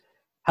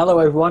Hello,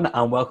 everyone,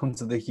 and welcome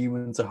to the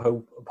Human to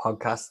Hope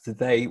podcast.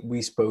 Today,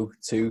 we spoke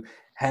to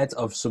Head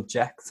of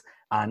Subject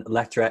and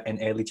Lecturer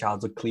in Early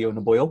Childhood, Cleona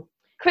Boyle.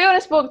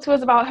 Cleona spoke to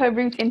us about her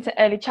route into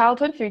early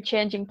childhood through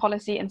changing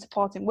policy and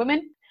supporting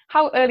women,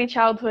 how early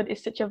childhood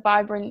is such a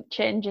vibrant,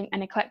 changing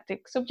and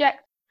eclectic subject,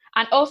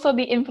 and also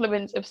the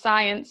influence of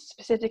science,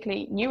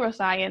 specifically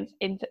neuroscience,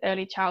 into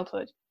early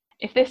childhood.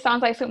 If this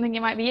sounds like something you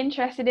might be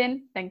interested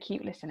in, then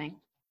keep listening.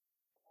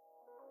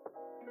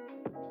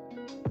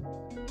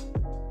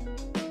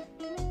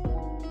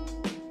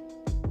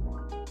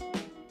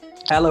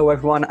 Hello,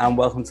 everyone, and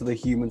welcome to the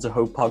Human to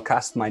Hope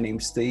podcast. My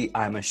name's Steve.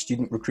 I'm a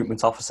student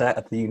recruitment officer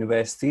at the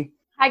university.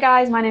 Hi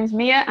guys, my name's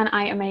Mia and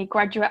I am a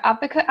graduate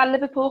advocate at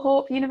Liverpool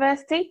Hope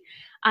University.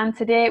 And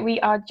today we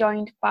are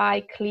joined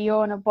by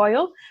Cleona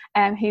Boyle,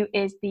 who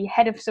is the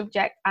Head of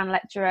Subject and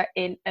Lecturer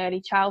in Early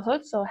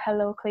Childhood. So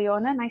hello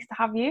Cleona, nice to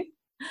have you.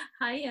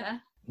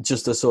 Hiya.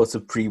 Just a sort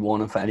of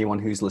pre-warning for anyone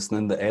who's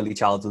listening, that early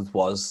childhood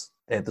was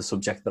the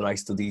subject that I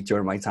studied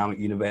during my time at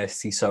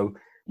university. So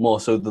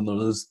more so than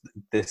others,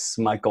 this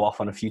might go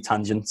off on a few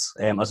tangents,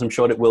 as I'm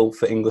sure it will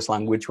for English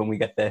language when we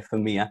get there for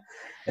Mia.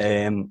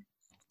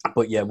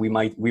 But yeah, we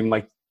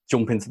might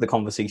jump into the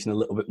conversation a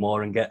little bit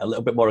more and get a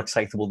little bit more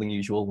excitable than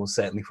usual, well,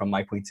 certainly from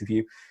my point of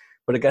view.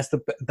 But I guess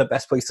the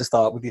best place to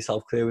start with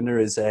yourself,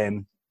 Cleona, is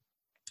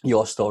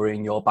your story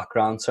and your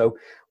background. So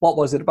what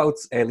was it about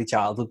early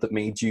childhood that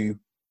made you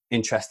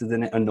interested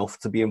in it enough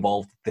to be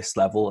involved at this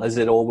level? Has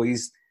it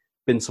always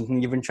been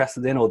something you've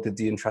interested in, or did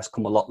the interest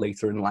come a lot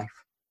later in life?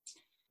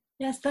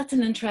 Yes, that's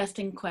an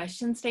interesting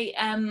question, Steve.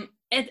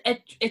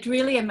 It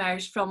really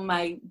emerged from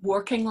my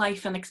working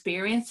life and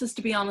experiences,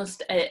 to be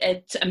honest.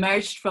 It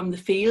emerged from the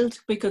field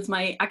because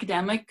my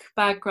academic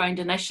background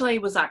initially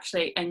was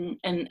actually in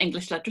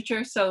English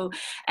literature. So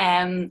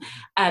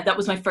that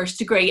was my first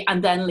degree,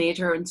 and then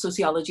later in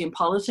sociology and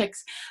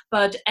politics.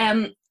 But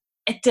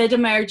it did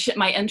emerge,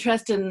 my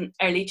interest in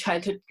early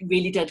childhood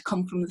really did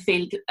come from the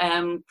field,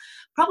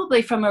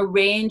 probably from a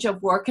range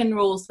of working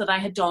roles that I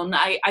had done.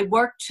 I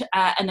worked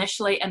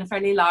initially in a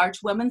fairly large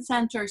women's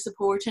centre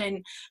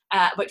supporting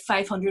about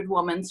 500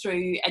 women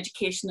through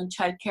education and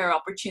childcare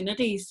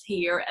opportunities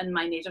here in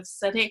my native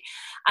city.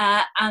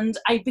 And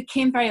I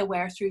became very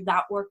aware through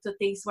that work that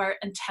these were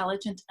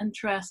intelligent,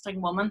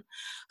 interesting women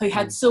who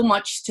had so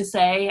much to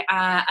say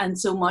and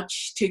so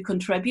much to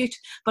contribute.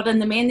 But in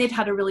the main, they'd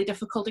had a really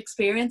difficult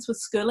experience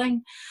with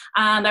schooling,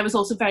 and I was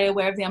also very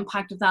aware of the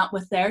impact of that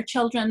with their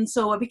children.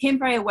 So I became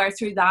very aware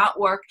through that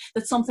work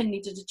that something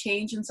needed to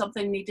change, and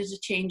something needed to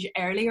change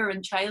earlier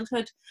in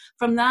childhood.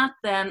 From that,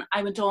 then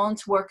I went on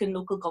to work in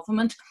local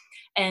government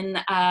in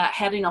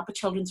heading up a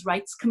children's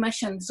rights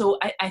commission. So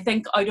I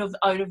think out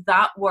of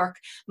that work,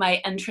 my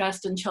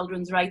interest in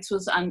children's rights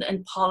was, and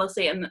in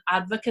policy and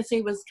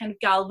advocacy, was kind of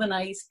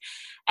galvanized.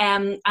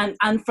 And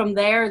from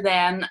there,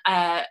 then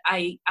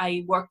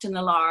I worked in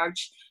a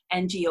large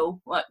NGO,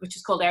 which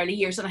is called Early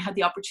Years, and I had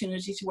the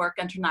opportunity to work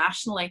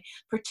internationally,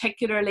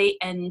 particularly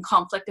in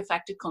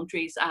conflict-affected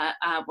countries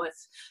with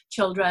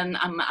children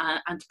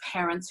and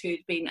parents who'd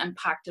been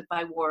impacted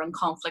by war and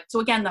conflict. So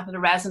again, that had a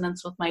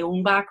resonance with my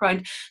own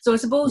background. So I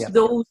suppose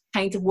those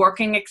kinds of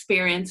working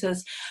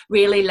experiences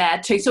really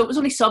led to, so it was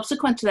only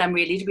subsequent to them,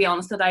 really, to be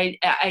honest, that I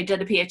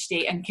did a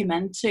PhD and came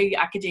into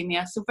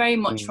academia. So very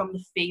much from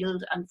the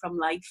field and from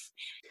life.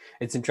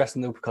 It's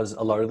interesting though, because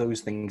a lot of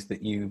those things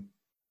that you've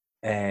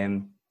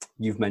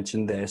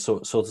mentioned there,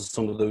 sort of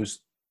some of those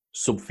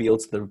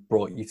subfields that have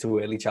brought you to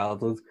early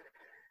childhood,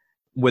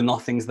 were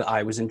not things that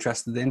I was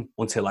interested in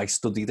until I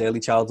studied early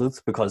childhood,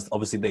 because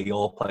obviously they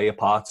all play a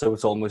part. So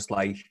it's almost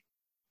like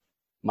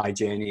my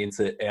journey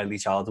into early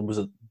childhood was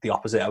the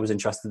opposite. I was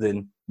interested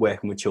in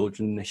working with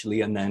children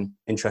initially, and then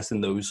interest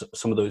in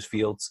some of those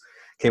fields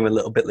came a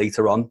little bit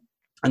later on.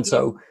 And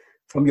so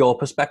from your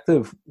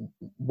perspective,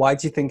 why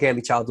do you think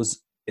early childhood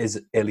is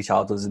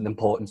an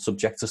important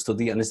subject to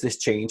study? And has this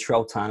changed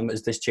throughout time?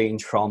 Has this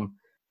changed from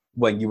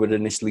when you were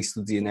initially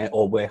studying it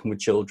or working with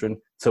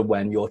children to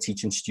when you're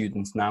teaching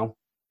students now?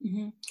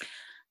 Mm-hmm.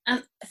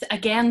 And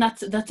again,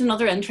 that's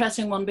another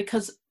interesting one,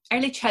 because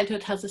early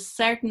childhood has a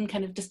certain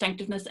kind of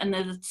distinctiveness in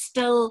that it's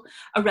still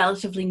a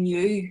relatively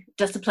new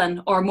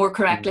discipline, or more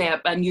correctly,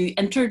 a new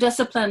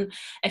interdiscipline,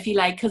 if you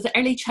like, because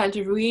early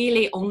childhood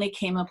really only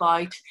came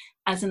about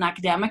as an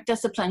academic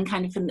discipline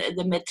kind of in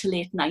the mid to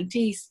late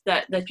 90s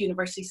that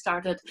university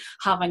started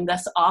having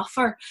this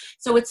offer.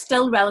 So it's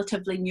still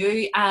relatively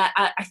new.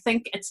 I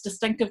think its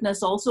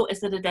distinctiveness also is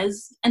that it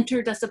is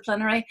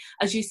interdisciplinary.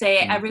 As you say,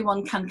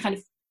 everyone can kind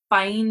of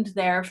find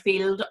their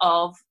field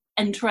of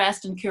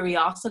interest and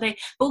curiosity,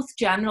 both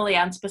generally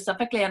and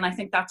specifically, and I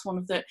think that's one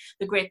of the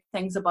great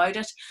things about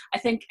it. I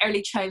think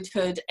early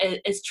childhood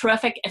is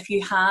terrific if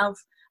you have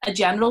a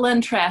general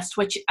interest,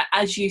 which,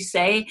 as you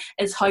say,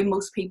 is how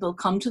most people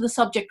come to the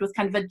subject, with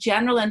kind of a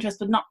general interest,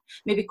 but not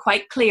maybe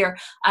quite clear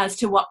as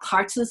to what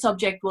parts of the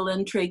subject will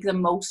intrigue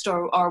them most,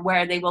 or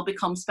where they will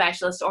become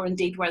specialists, or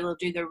indeed where they'll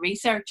do their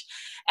research.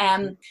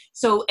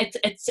 So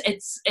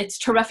it's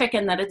terrific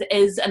in that it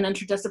is an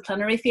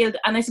interdisciplinary field.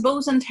 And I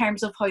suppose in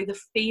terms of how the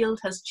field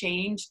has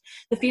changed,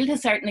 the field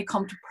has certainly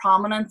come to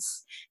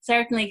prominence,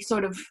 certainly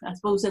sort of, I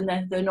suppose, in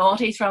the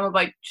noughties from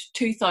about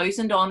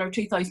 2000 on, or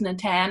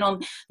 2010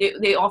 on.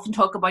 They often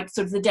talk about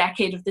sort of the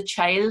decade of the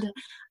child,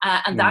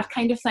 and that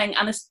kind of thing.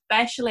 And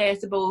especially, I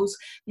suppose,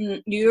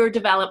 newer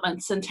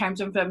developments in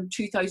terms of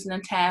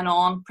 2010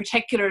 on,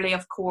 particularly,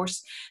 of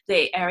course,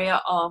 the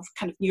area of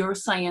kind of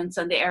neuroscience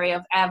and the area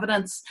of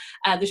evidence.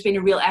 There's been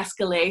a real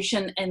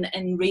escalation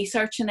in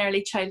research in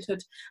early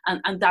childhood,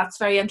 and that's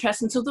very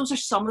interesting. So those are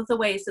some of the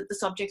ways that the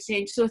subject's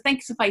changed. So I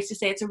think, suffice to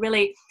say, it's a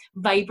really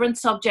vibrant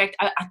subject,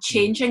 a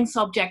changing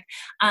subject,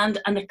 and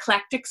an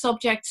eclectic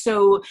subject.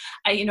 So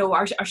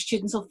our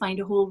students will find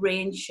a whole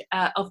range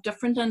of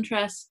different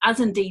interests, as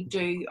indeed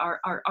do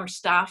our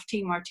staff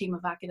team, our team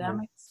of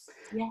academics.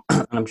 Yeah.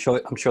 And I'm sure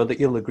that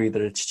you'll agree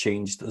that it's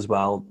changed as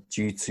well,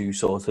 due to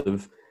sort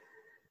of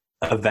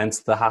events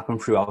that happen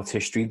throughout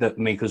history that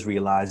make us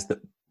realise that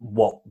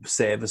what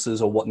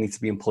services or what needs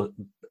to be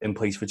in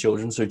place for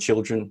children. So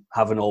children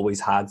haven't always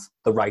had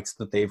the rights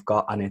that they've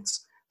got, and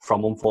it's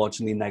from,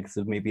 unfortunately,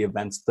 negative maybe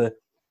events that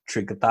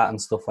triggered that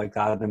and stuff like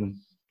that.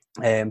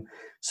 And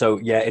so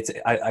yeah,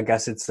 I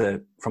guess it's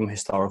from a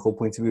historical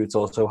point of view, it's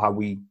also how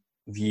we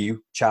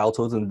view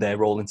childhood and their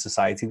role in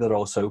society that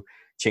also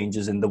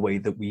changes in the way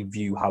that we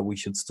view how we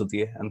should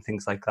study it and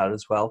things like that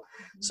as well.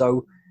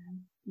 So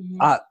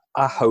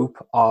I hope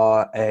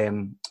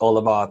all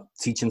of our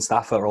teaching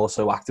staff are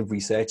also active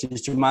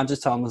researchers. Do you mind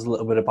just telling us a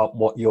little bit about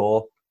what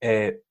your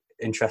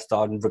interests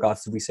are in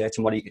regards to research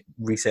and what are you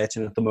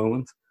researching at the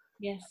moment?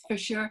 Yes, for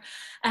sure.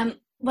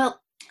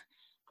 Well,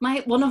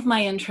 one of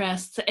my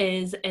interests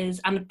is,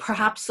 and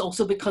perhaps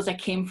also because I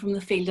came from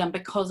the field and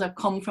because I've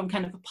come from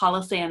kind of a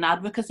policy and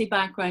advocacy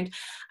background,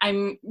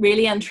 I'm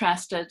really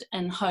interested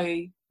in how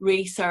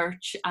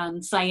research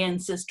and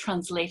science is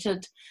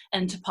translated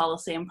into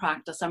policy and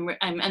practice.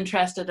 I'm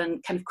interested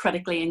in kind of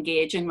critically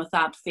engaging with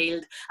that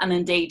field, and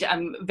indeed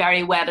I'm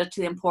very wedded to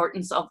the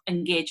importance of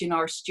engaging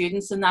our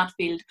students in that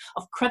field,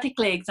 of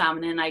critically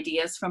examining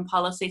ideas from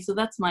policy. So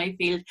that's my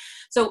field.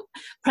 So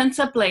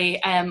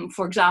principally,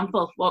 for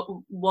example,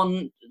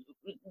 one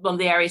of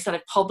the areas that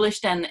I've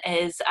published in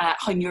is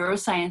how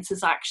neuroscience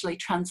is actually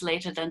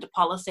translated into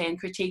policy and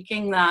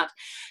critiquing that.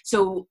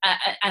 So,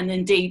 and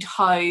indeed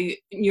how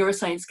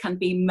neuroscience can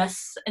be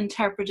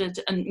misinterpreted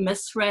and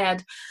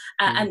misread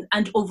and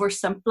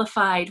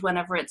oversimplified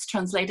whenever it's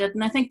translated.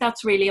 And I think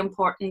that's really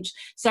important,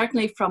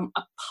 certainly from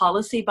a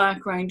policy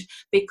background,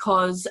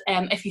 because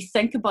if you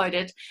think about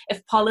it,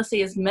 if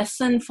policy is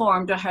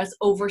misinformed or has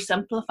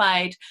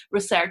oversimplified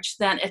research,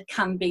 then it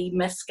can be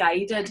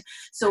misguided.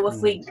 So if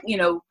we,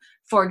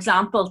 for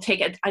example, take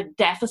a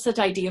deficit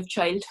idea of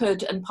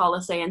childhood in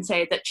policy and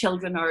say that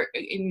children are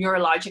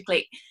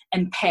neurologically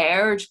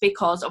impaired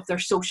because of their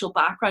social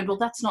background. Well,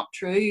 that's not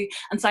true,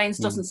 and science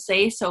doesn't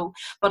say so,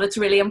 but it's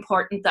really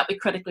important that we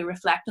critically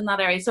reflect in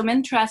that area. So I'm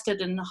interested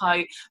in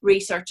how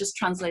research is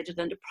translated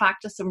into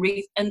practice. I'm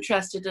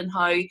interested in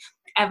how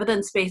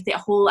evidence-based, the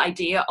whole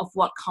idea of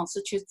what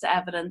constitutes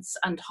evidence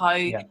and how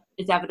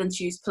is evidence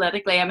used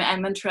politically.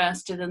 I'm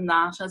interested in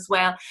that as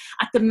well.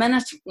 At the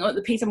minute,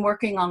 the piece I'm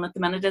working on at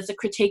the minute is a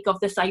critique of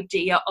this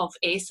idea of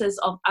ACEs,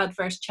 of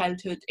adverse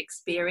childhood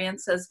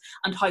experiences,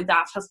 and how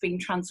that has been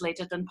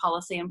translated in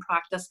policy and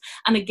practice.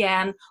 And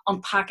again,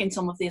 unpacking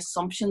some of the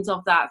assumptions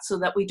of that so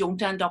that we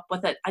don't end up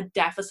with a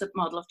deficit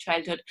model of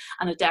childhood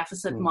and a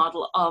deficit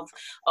model of,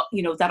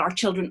 that our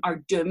children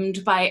are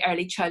doomed by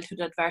early childhood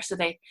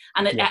adversity.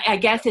 And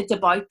I guess it's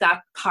about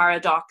that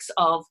paradox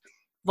of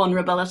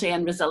vulnerability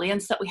and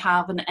resilience that we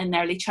have in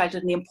early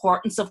childhood, and the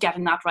importance of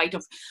getting that right,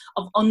 of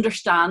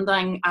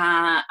understanding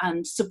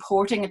and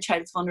supporting a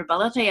child's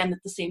vulnerability, and at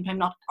the same time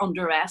not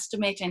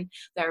underestimating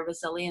their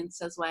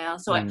resilience as well.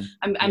 So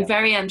I'm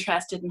very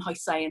interested in how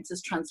science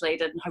is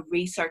translated and how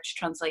research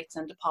translates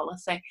into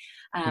policy.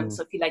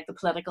 So if you like, the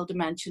political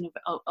dimension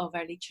of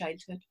early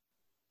childhood.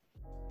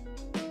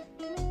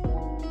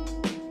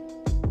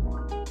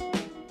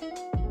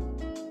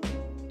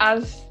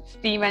 As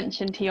Steve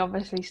mentioned, he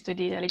obviously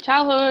studied early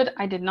childhood.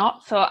 I did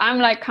not, so I'm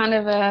like kind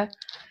of a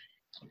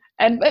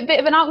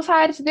bit of an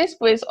outsider to this,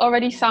 but it's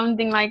already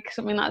sounding like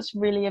something that's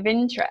really of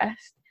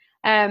interest.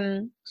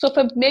 So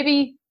for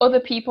maybe other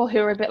people who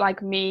are a bit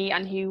like me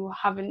and who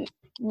haven't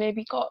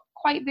maybe got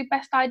quite the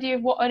best idea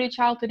of what early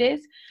childhood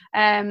is,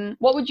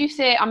 what would you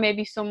say are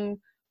maybe some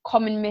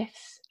common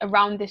myths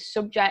around this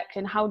subject,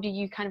 and how do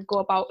you kind of go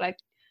about like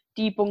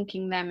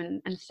debunking them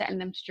and setting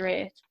them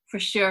straight? For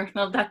sure.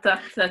 Well,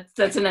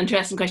 that's an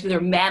interesting question. There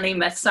are many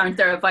myths, aren't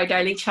there, about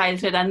early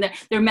childhood, and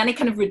there are many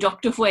kind of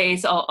reductive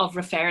ways of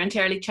referring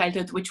to early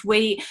childhood, which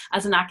we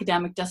as an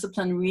academic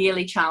discipline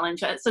really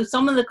challenge. So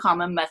some of the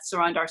common myths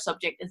around our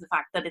subject is the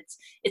fact that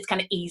it's kind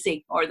of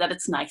easy, or that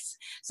it's nice.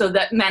 So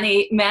that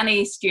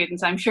many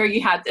students, I'm sure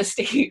you had this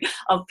too,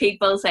 of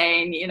people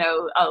saying, you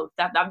know, oh,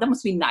 that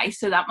must be nice,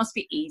 so that must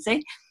be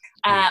easy.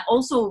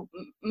 Also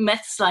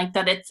myths like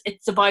that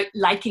it's about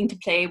liking to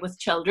play with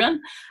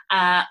children,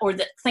 or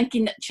that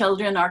thinking that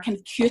children are kind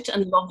of cute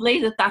and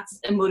lovely, that's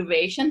a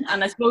motivation.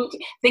 And I suppose,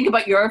 think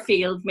about your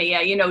field,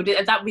 Mia, you know,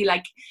 that would be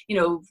like, you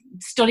know,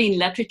 studying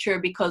literature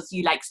because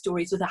you like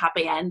stories with a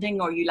happy ending,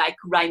 or you like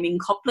rhyming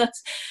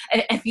couplets.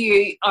 If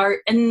you are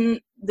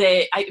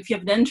if you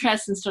have an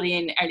interest in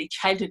studying early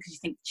childhood because you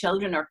think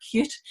children are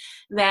cute,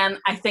 then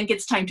I think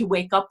it's time to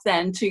wake up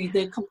then to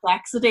the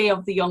complexity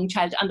of the young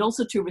child, and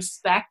also to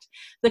respect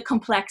the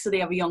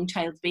complexity of a young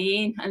child's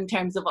being in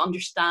terms of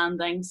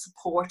understanding,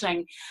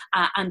 supporting,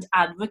 and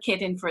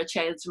advocating for a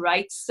child's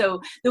rights.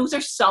 So those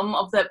are some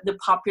of the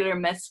popular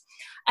myths.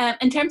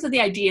 In terms of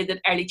the idea that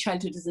early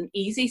childhood is an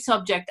easy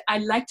subject, I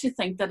like to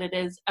think that it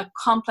is a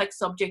complex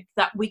subject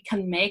that we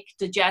can make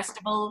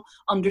digestible,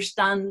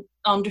 understandable,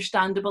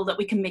 that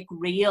we can make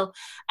real,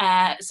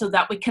 so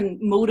that we can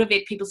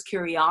motivate people's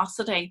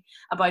curiosity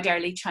about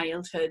early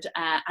childhood,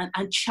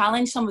 and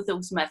challenge some of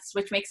those myths,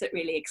 which makes it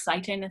really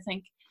exciting, I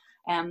think.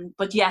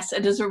 But yes,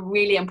 it is a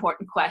really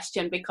important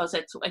question, because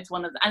it's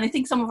one of and I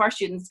think some of our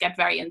students get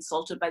very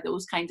insulted by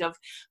those kinds of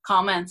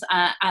comments,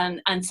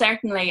 and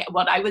certainly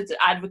what I would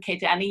advocate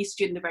to any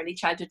student of early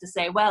childhood to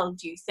say, well,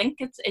 do you think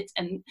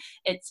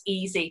it's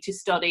easy to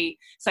study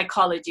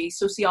psychology,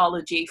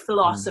 sociology,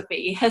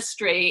 philosophy,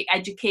 history,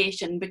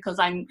 education, because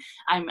I'm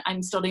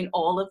studying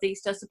all of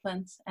these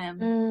disciplines.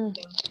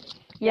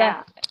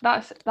 Yeah,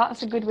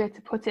 that's a good way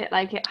to put it.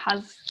 Like, it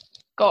has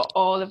got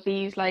all of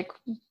these,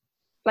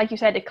 like you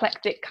said,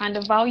 eclectic kind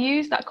of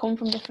values that come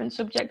from different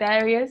subject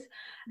areas,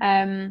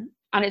 and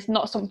it's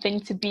not something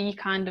to be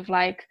kind of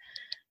like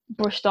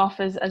brushed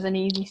off as an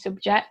easy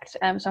subject.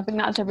 So I think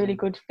that's a really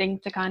good thing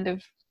to kind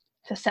of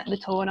to set the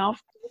tone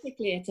of.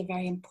 Basically, it's a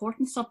very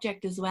important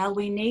subject as well.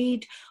 We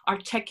need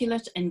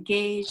articulate,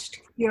 engaged,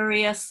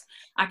 curious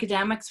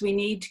academics. We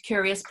need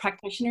curious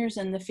practitioners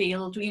in the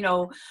field. You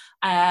know,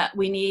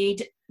 we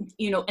need,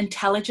 you know,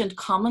 intelligent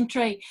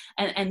commentary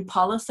and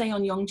policy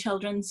on young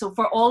children. So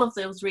for all of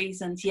those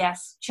reasons,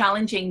 yes,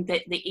 challenging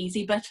the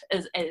easy bit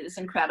is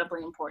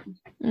incredibly important.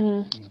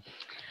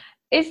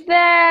 Is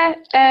there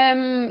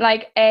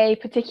like a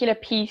particular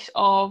piece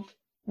of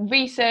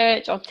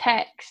research or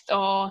text,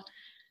 or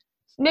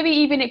maybe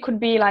even it could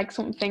be like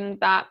something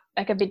that,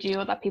 like a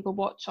video that people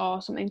watch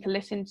or something to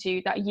listen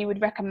to, that you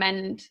would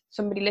recommend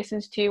somebody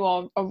listens to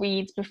or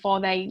reads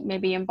before they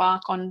maybe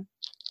embark on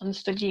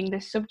studying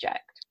this subject?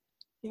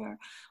 Sure.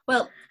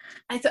 Well,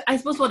 I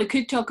suppose what I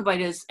could talk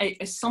about is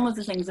some of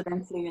the things that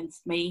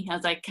influenced me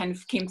as I kind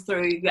of came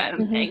through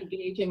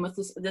engaging with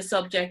this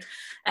subject.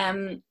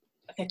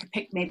 If I could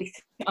pick maybe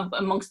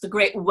amongst the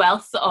great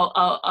wealth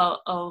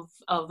of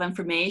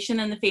information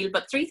in the field,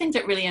 but three things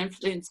that really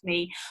influenced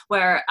me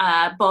were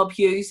Bob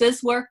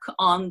Hughes's work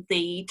on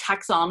the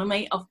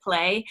taxonomy of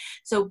play.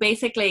 So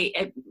basically,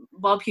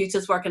 Bob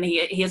Hughes's work, and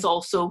he is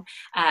also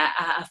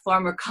a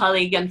former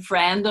colleague and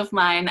friend of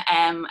mine,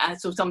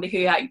 so somebody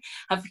who I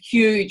have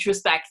huge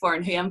respect for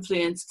and who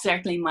influenced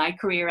certainly my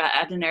career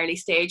at an early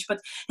stage. But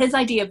his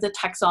idea of the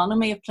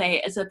taxonomy of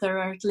play is that there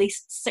are at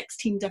least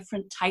 16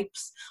 different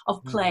types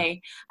of play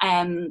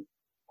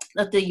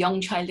that the young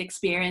child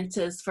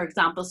experiences. For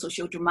example,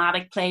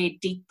 socio-dramatic play,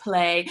 deep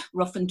play,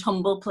 rough and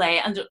tumble play,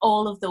 and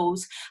all of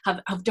those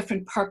have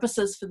different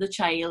purposes for the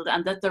child,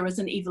 and that there is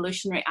an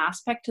evolutionary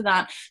aspect to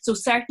that. So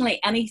certainly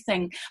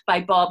anything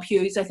by Bob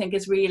Hughes I think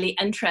is really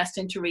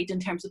interesting to read in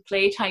terms of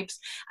play types.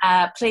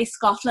 Play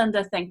Scotland,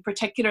 I think,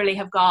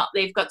 particularly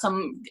they've got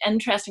some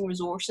interesting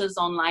resources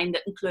online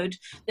that include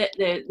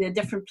the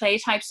different play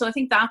types. So I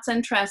think that's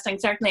interesting,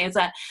 certainly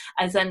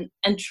as an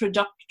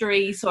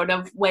introductory sort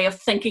of way of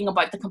thinking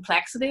about the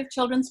complexity of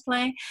children's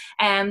play.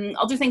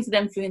 Other things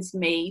that influenced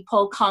me,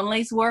 Paul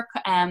Connolly's work,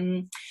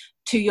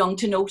 Too Young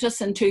to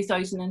Notice in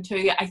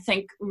 2002, I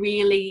think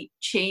really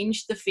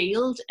changed the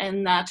field,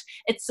 in that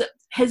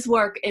his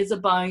work is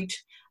about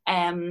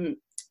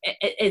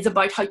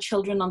how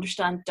children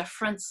understand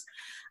difference.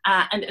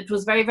 And it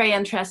was very, very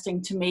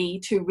interesting to me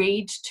to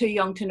read Too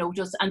Young to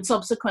Notice, and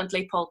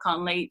subsequently Paul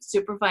Connolly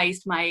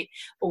supervised my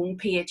own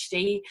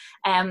PhD.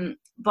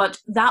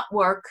 But that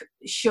work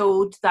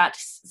showed that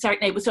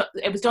certainly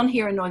it was done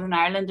here in Northern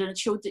Ireland, and it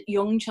showed that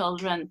young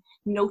children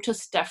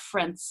notice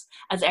difference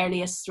as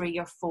early as 3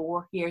 or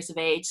 4 years of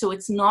age. So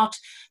it's not,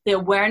 the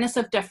awareness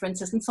of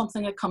difference isn't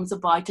something that comes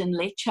about in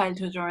late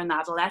childhood or in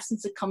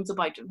adolescence. It comes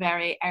about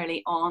very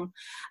early on,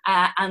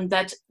 and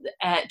that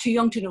Too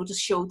Young to Notice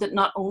showed that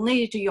not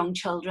only do young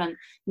children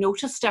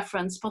notice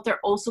difference, but they're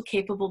also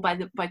capable by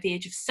the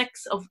age of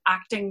 6 of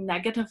acting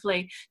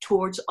negatively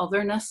towards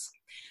otherness.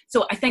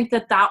 So I think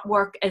that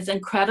work is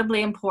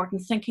incredibly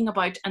important, thinking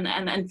about,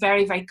 and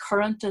very, very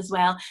current as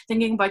well,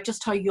 thinking about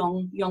just how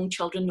young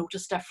children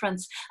notice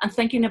difference, and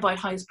thinking about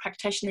how as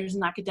practitioners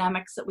and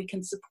academics that we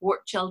can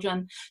support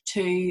children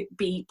to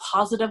be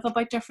positive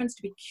about difference,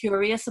 to be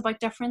curious about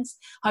difference,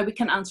 how we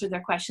can answer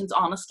their questions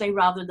honestly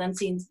rather than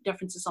seeing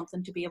difference as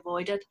something to be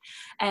avoided.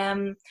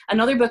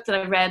 Another book that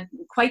I read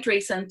quite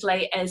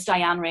recently is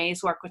Diane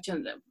Ray's work, which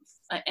is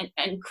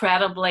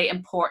incredibly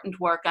important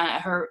work.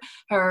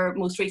 Her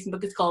most recent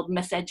book is called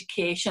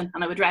Miseducation,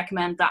 and I would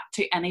recommend that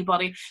to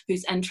anybody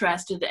who's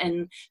interested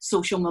in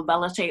social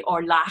mobility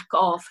or lack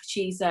of.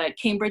 She's a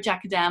Cambridge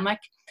academic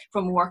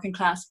from a working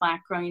class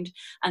background,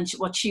 and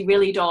what she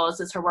really does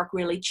is her work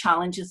really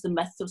challenges the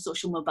myth of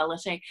social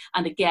mobility,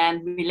 and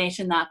again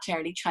relating that to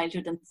early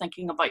childhood and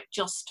thinking about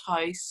just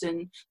how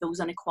soon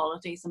those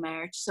inequalities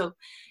emerge. So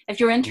if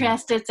you're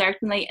interested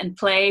certainly in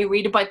play,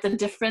 read about the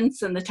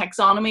difference and the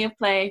taxonomy of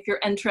play. If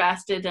you're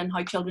interested in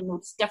how children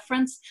notice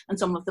difference and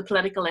some of the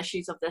political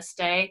issues of this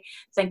day,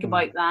 think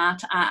about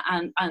that,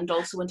 and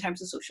also in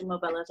terms of social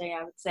mobility,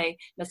 I would say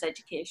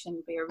Miseducation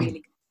would be a really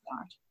good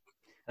start.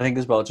 I think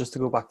as well, just to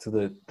go back to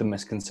the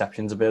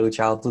misconceptions of early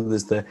childhood,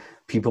 is that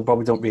people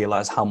probably don't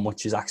realise how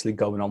much is actually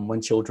going on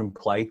when children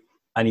play.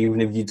 And even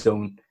if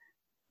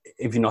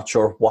you're not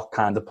sure what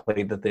kind of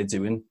play that they're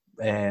doing,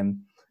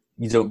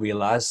 you don't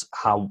realise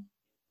how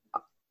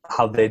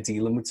they're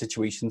dealing with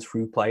situations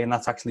through play. And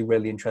that's actually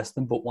really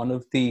interesting. But one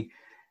of the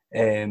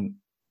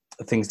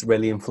things that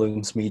really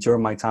influenced me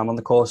during my time on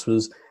the course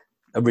was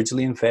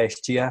originally in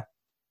first year,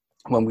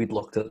 when we'd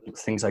looked at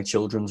things like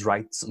children's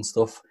rights and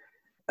stuff.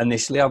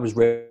 Initially, I was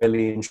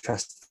really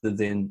interested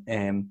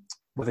in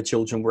whether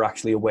children were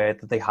actually aware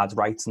that they had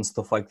rights and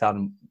stuff like that,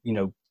 and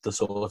the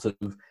sort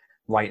of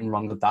right and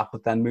wrong of that.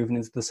 But then moving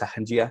into the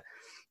second year,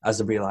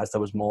 as I realised I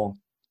was more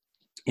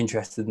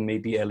interested in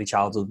maybe early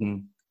childhood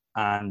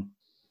and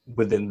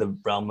within the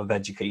realm of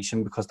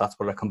education, because that's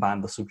what I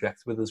combined the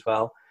subject with as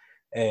well.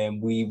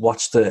 We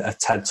watched a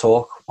TED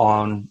talk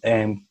on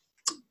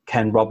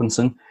Ken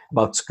Robinson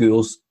about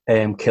schools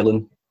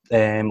killing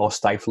or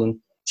stifling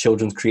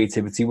children's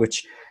creativity,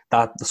 which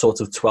that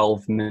sort of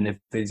 12-minute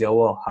video,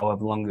 or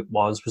however long it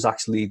was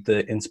actually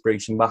the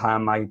inspiration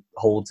behind my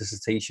whole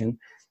dissertation,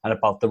 and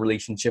about the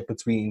relationship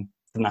between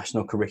the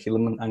national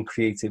curriculum and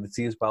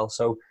creativity as well.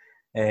 So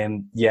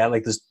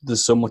there's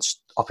so much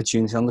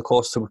opportunity on the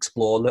course to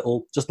explore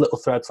little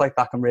threads like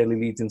that, can really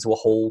lead into a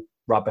whole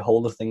rabbit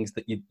hole of things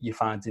that you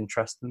find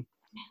interesting.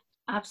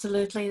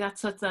 Absolutely,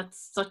 that's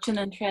such an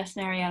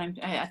interesting area, and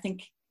I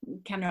think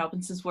Ken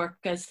Robinson's work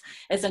is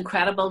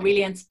incredible,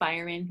 really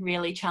inspiring,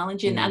 really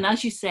challenging. And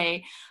as you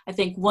say, I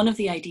think one of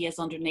the ideas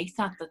underneath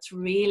that's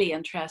really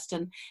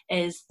interesting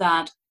is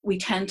that we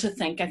tend to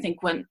think, I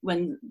think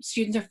when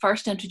students are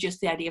first introduced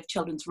to the idea of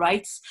children's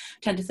rights,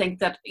 tend to think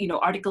that,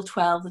 Article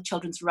 12, the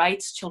children's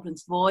rights,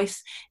 children's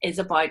voice, is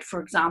about,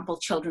 for example,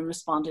 children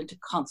responding to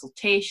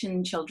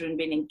consultation, children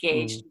being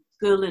engaged in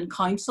school and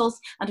councils,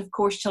 and of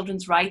course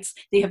children's rights.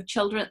 They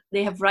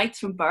have rights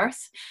from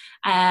birth,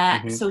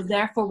 so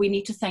therefore we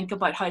need to think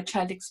about how a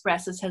child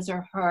expresses his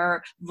or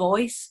her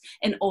voice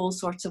in all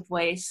sorts of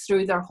ways,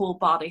 through their whole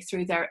body,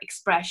 through their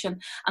expression,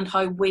 and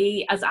how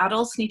we as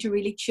adults need to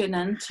really tune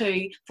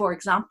into, for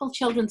example,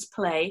 children's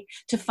play,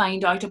 to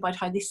find out about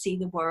how they see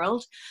the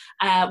world.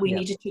 We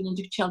need to tune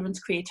into children's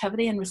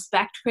creativity and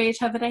respect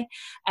creativity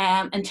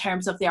in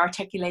terms of the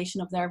articulation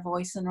of their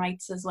voice and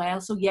rights as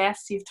well. So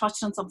yes, you've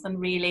touched on something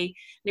really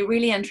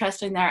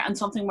interesting there, and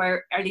something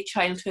where early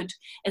childhood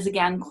is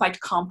again quite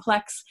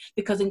complex,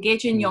 because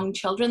engaging young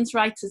children's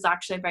rights is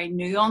actually a very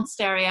nuanced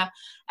area,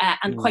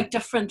 and quite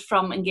different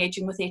from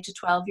engaging with 8 to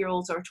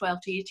 12-year-olds or 12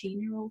 to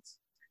 18-year-olds.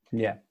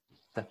 Yeah,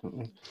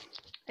 definitely.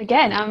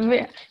 Again,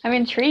 I'm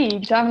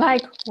intrigued. I'm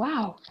like,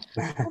 wow,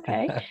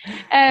 okay.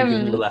 Give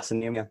you a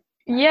lesson, yeah.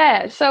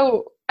 Yeah,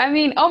 so I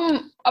mean,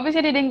 obviously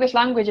I did English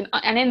language,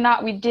 and in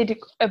that we did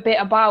a bit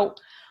about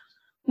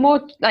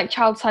more like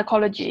child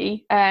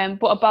psychology,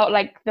 but about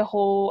like the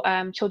whole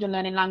children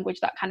learning language,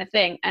 that kind of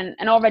thing. And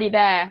already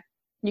there,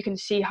 you can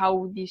see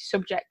how these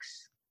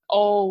subjects,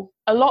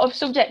 a lot of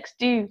subjects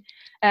do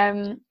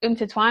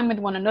intertwine with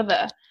one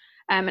another.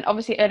 And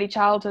obviously early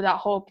childhood, I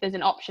hope there's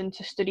an option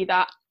to study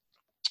that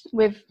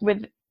with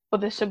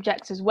other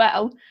subjects as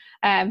well.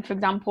 For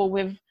example,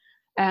 with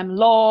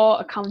law,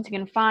 accounting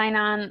and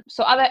finance.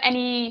 So are there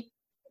any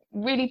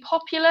really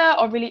popular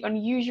or really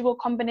unusual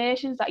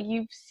combinations that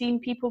you've seen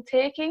people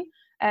taking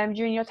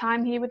during your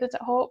time here with us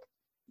at Hope?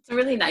 It's a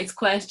really nice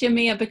question,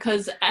 Mia,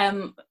 because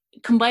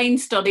combined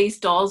studies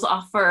does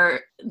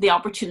offer the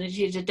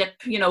opportunity to dip,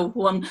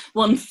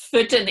 one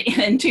foot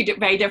in two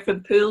very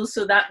different pools.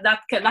 So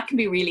that can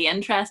be really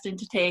interesting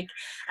to take.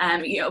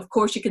 Of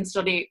course, you can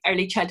study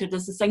early childhood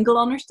as a single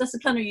honours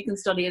discipline, or you can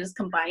study it as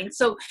combined.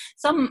 So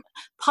some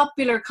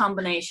popular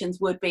combinations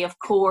would be, of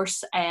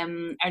course,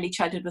 early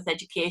childhood with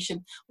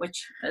education,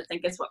 which I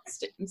think is what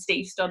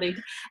Steve studied,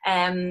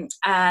 and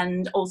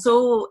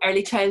also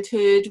early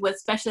childhood with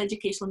special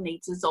educational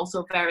needs is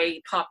also a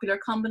very popular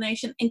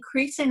combination.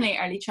 Increasingly,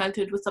 early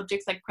childhood with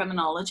subjects like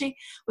criminology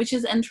which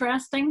is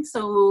interesting.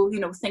 So, you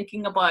know,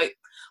 thinking about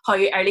how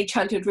early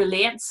childhood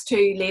relates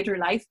to later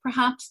life,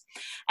 perhaps.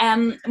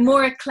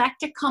 More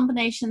eclectic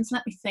combinations,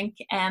 let me think.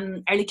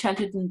 Early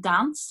childhood and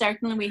dance.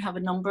 Certainly we have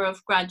a number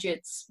of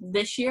graduates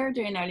this year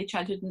doing early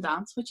childhood and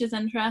dance, which is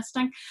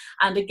interesting.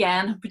 And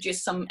again, have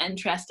produced some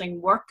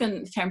interesting work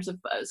in terms of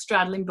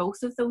straddling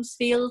both of those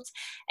fields.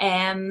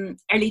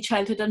 Early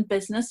childhood and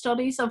business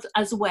studies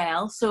as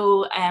well.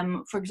 So,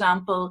 for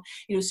example,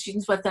 you know,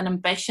 students with an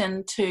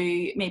ambition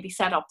to maybe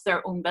set up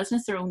their own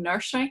business, their own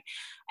nursery.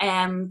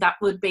 That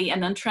would be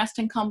an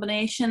interesting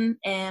combination.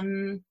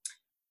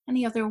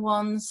 Any other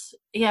ones?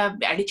 Yeah,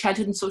 early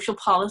childhood and social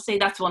policy.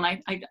 That's one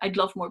I'd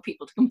love more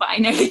people to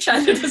combine early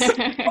childhood and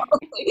social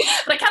policy,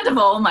 but I can't have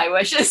all my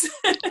wishes.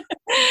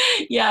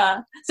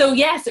 Yeah. So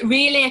yes,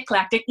 really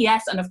eclectic.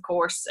 Yes, and of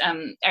course,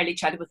 early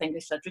childhood with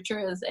English literature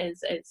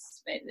is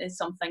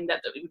something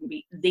that wouldn't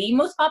be the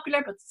most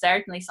popular, but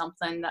certainly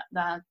something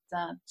that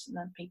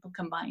people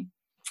combine.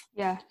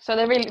 Yeah. So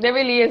there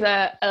really is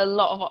a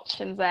lot of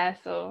options there.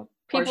 So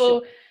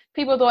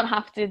people don't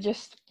have to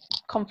just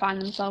confine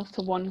themselves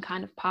to one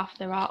kind of path.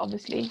 There are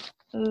obviously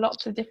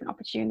lots of different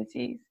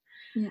opportunities.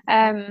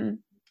 So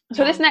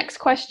this next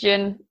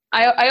question,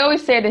 I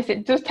always say this,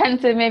 it does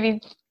tend to maybe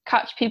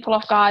catch people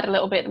off guard a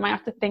little bit. They might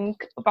have to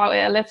think about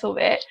it a little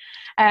bit.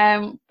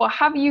 But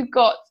have you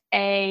got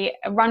a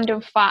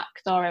random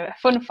fact or a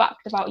fun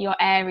fact about your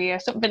area,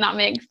 something that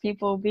makes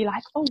people be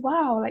like, oh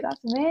wow, like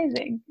that's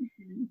amazing?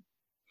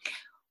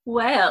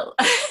 Well,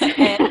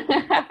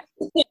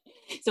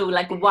 so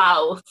like,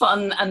 wow,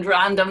 fun and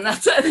random,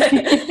 that's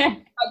a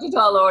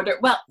tall order.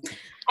 Well,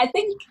 I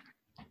think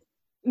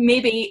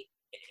maybe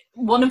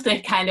one of the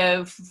kind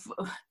of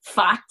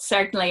facts,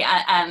 certainly,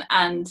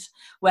 and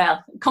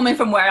well, coming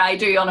from where I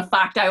do on a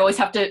fact, I always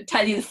have to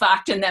tell you the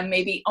fact and then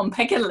maybe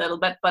unpick it a little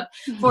bit. But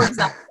for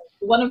example,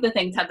 one of the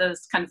things that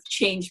has kind of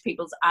changed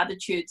people's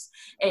attitudes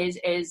is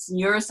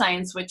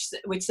neuroscience,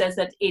 which says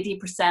that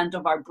 80%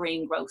 of our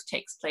brain growth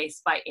takes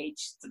place by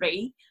age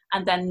 3,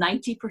 and then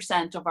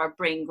 90% of our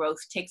brain growth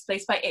takes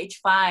place by age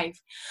 5.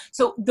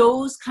 So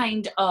those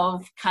kind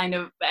of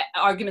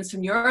arguments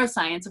from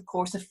neuroscience, of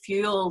course, have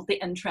fueled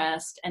the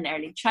interest in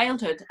early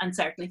childhood and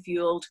certainly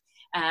fueled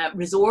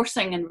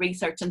resourcing and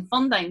research and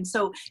funding.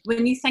 So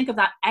when you think of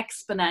that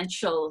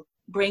exponential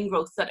brain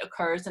growth that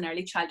occurs in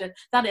early childhood,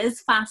 that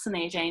is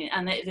fascinating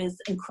and it is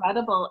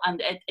incredible,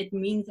 and it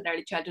means that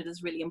early childhood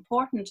is really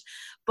important.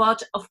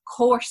 But of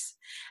course,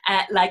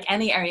 like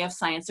any area of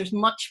science, there's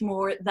much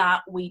more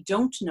that we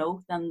don't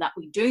know than that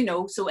we do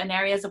know. So in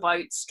areas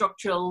about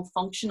structural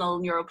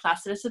functional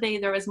neuroplasticity,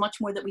 there is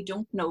much more that we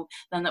don't know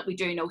than that we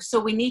do know. So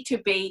we need to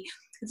be,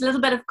 it's a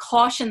little bit of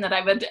caution that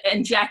I would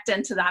inject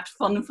into that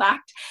fun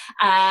fact.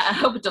 I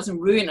hope it doesn't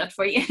ruin it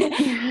for you.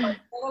 A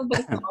little bit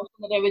of caution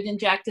that I would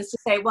inject is to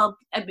say, well,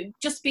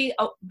 just be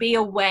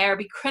aware,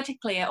 be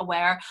critically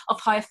aware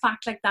of how a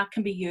fact like that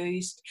can be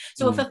used.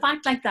 So if a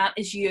fact like that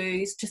is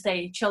used to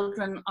say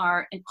children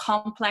are in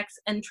complex,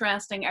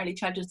 interesting, early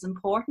childhood is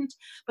important,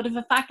 but if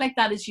a fact like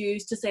that is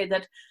used to say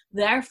that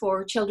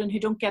therefore children who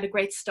don't get a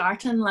great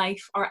start in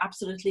life are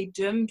absolutely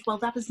doomed, well,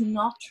 that is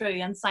not true,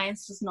 and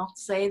science does not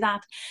say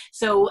that.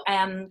 So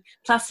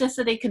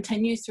plasticity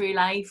continues through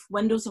life,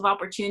 windows of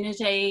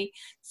opportunity,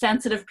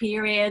 sensitive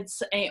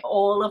periods,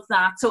 all of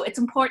that. So it's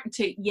important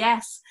to,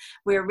 yes,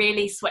 we're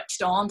really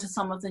switched on to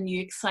some of the new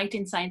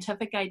exciting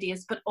scientific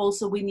ideas, but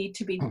also we need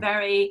to be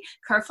very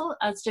careful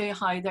as to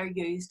how they're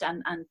used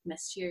and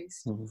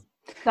misused.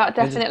 That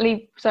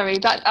definitely, I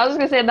was going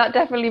to say that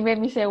definitely made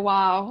me say,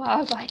 wow. I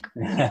was like,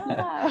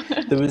 wow.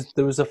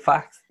 There was a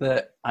fact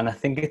that, and I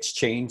think it's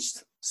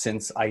changed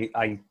since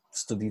I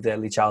studied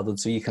early childhood,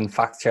 so you can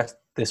fact check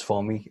this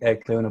for me,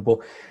 Cluna, but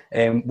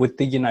with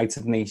the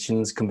United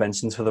Nations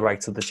Conventions for the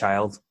Rights of the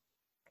Child,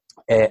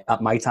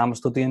 at my time of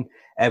studying,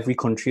 every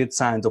country had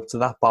signed up to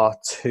that bar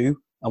 2,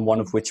 and one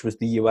of which was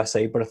the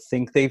USA, but I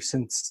think they've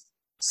since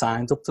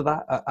signed up to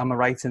that. Am I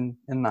right in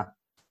that?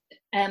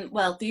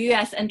 Well, the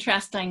US,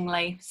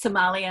 interestingly,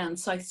 Somalia and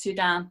South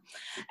Sudan.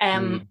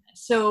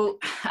 So,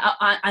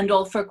 and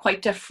all for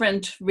quite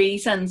different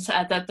reasons,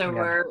 that there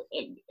were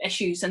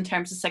issues in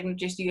terms of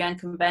signatures to the UN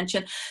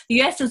Convention.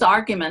 The US's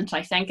argument,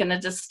 I think, and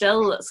it is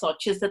still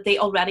such, is that they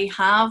already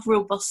have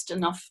robust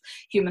enough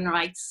human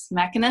rights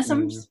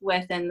mechanisms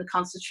within the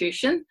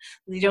Constitution.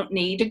 They don't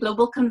need a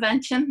global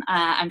convention.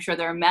 I'm sure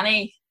there are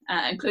many,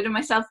 including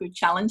myself, who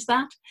challenge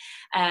that.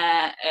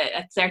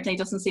 It certainly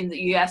doesn't seem that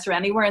the US or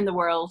anywhere in the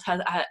world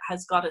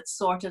has got it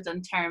sorted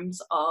in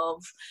terms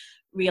of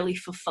really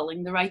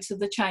fulfilling the rights of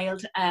the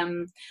child.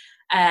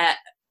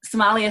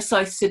 Somalia,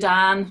 South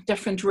Sudan,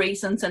 different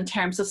reasons in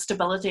terms of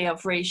stability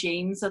of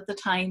regimes at the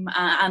time.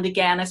 And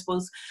again, I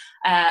suppose,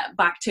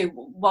 back to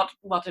what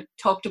I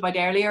talked about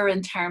earlier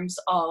in terms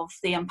of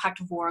the impact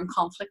of war and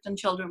conflict on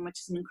children, which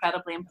is an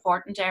incredibly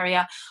important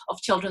area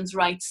of children's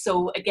rights.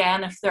 So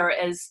again, if there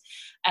is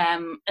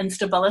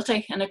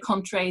instability in a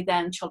country,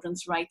 then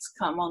children's rights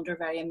come under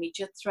very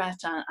immediate threat,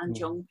 and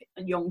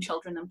young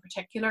children in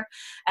particular.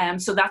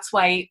 So that's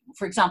why,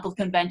 for example,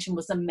 the convention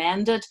was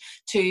amended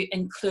to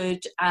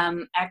include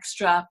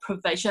extra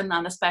provision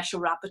and a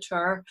special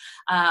rapporteur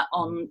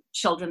on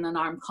children in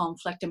armed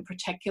conflict in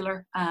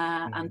particular,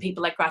 and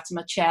people like Graça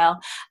Machel,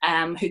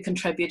 who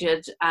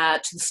contributed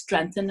to the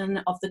strengthening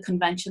of the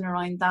convention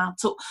around that.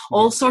 So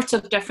all sorts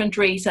of different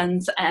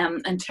reasons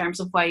in terms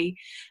of why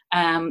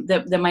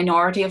the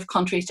minority of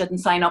countries didn't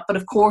sign up. But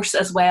of course,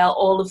 as well,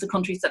 all of the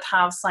countries that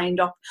have signed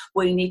up,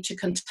 we need to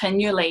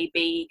continually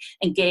be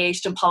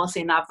engaged in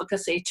policy and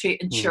advocacy to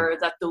ensure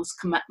that those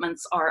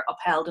commitments are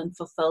upheld and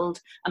fulfilled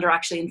and are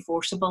actually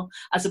enforceable,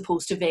 as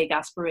opposed to vague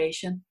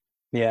aspiration.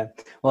 Yeah,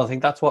 well, I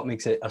think that's what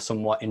makes it a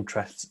somewhat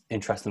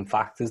interesting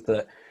fact, is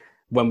that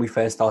when we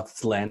first started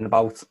to learn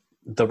about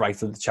the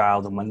rights of the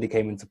child and when they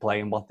came into play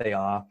and what they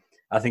are,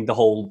 I think the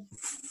whole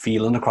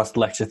feeling across the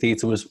lecture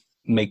theatre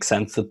makes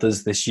sense that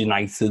there's this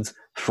united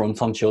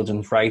front on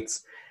children's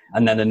rights.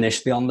 And then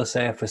initially on the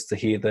surface, to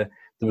hear that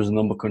there was a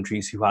number of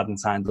countries who hadn't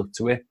signed up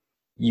to it,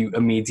 you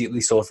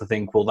immediately sort of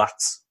think, well,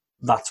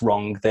 that's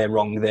wrong. They're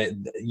wrong.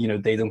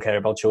 They don't care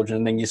about children.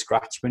 And then you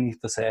scratch beneath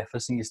the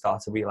surface and you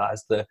start to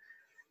realise that,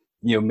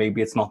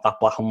 maybe it's not that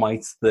black and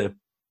white.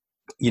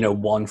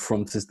 One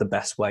front is the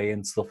best way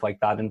and stuff like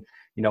that. And,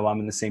 I'm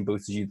in the same boat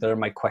as you there. I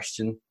might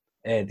question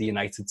the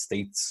United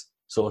States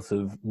sort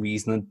of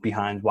reasoning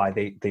behind why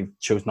they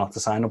chose not to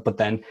sign up. But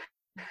then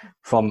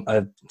from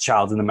a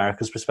child in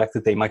America's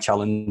perspective, they might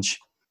challenge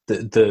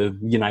the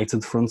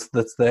united front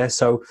that's there.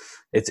 So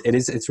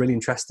it's really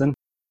interesting.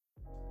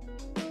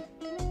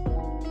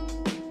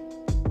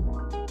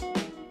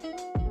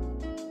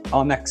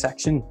 Our next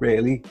section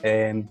really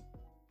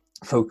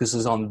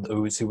focuses on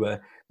those who are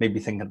maybe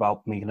thinking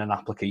about making an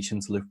application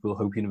to Liverpool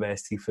Hope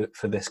University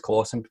for this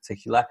course in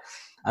particular.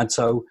 And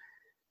so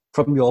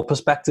from your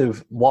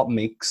perspective, what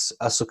makes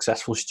a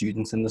successful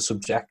student in this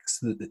subject?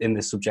 Do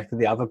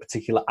they have a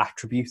particular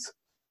attribute?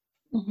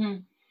 Mm-hmm.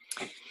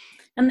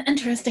 An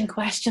interesting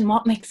question.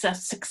 What makes a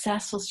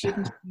successful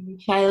student in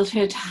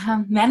childhood?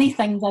 Many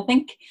things. I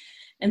think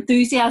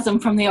enthusiasm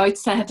from the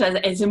outset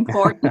is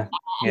important.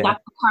 That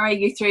will carry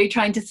you through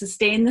trying to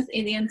sustain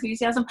the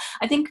enthusiasm.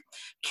 I think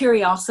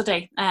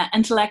curiosity,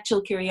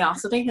 intellectual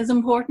curiosity is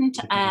important.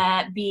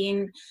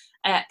 Being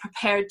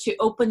prepared to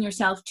open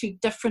yourself to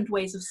different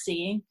ways of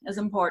seeing is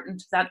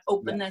important. That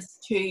openness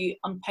to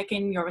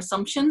unpicking your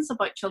assumptions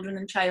about children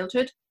in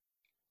childhood.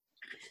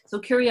 So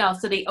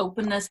curiosity,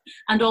 openness,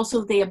 and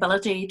also the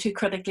ability to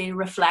critically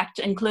reflect,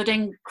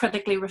 including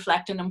critically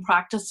reflecting in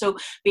practice. So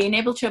being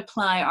able to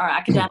apply our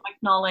academic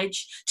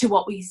knowledge to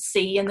what we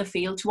see in the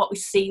field, to what we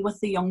see with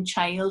the young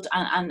child,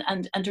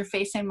 and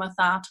interfacing with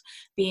that,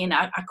 being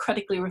a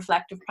critically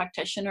reflective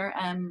practitioner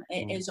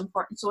is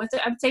important. So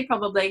I would say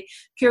probably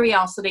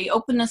curiosity,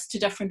 openness to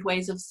different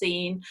ways of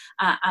seeing,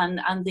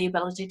 and the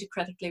ability to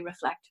critically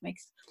reflect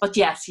makes. But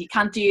yes,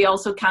 you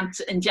also can't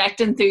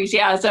inject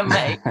enthusiasm.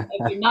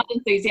 If you're not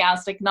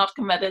enthusiastic, not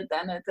committed,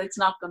 then it's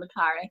not going to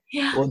carry.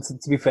 Well,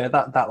 to be fair,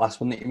 that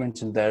last one that you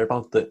mentioned there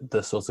about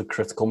the sort of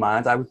critical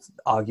mind, I would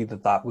argue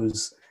that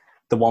was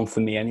the one for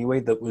me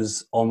anyway, that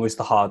was almost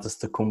the hardest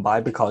to come by,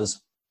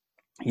 because,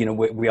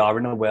 we are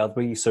in a world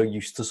where you're so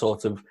used to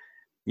sort of,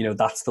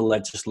 that's the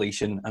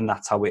legislation and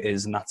that's how it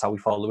is and that's how we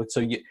follow it. So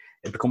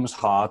it becomes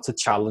hard to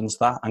challenge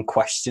that and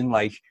question,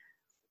 like,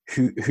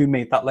 who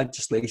made that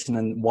legislation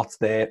and what's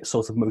their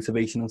sort of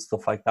motivation and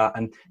stuff like that.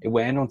 And it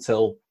weren't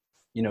until,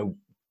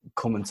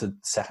 coming to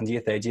second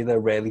year, third year, that I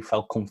really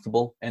felt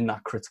comfortable in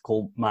that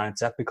critical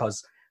mindset,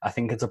 because I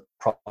think it's a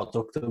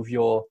product of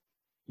your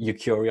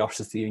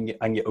curiosity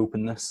and your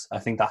openness. I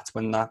think that's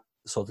when that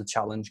sort of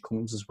challenge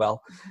comes as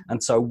well.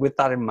 And so with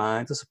that in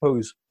mind, I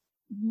suppose,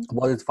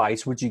 what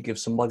advice would you give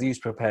somebody who's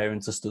preparing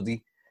to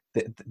study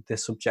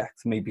this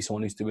subject, maybe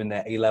someone who's doing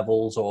their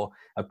A-levels or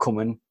are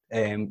coming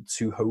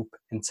to Hope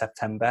in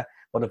September?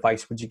 What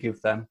advice would you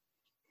give them?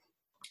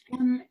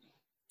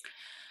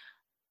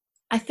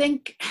 I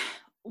think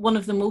one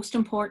of the most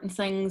important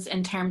things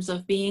in terms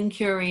of being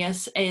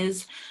curious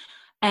is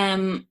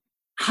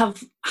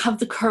have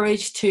the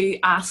courage to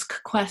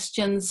ask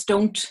questions.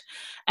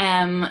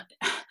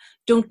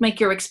 Don't make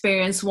your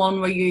experience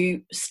one where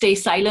you stay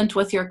silent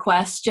with your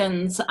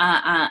questions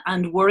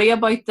and worry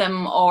about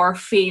them or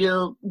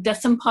feel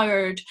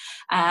disempowered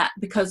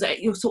because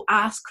you so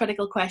ask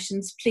critical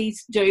questions.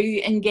 Please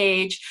do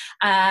engage.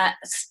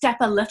 Step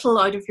a little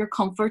out of your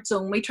comfort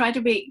zone. We try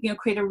to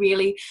create a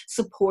really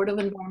supportive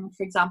environment,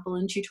 for example,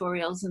 in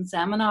tutorials and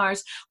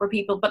seminars where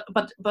people.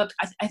 But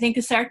I think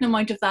a certain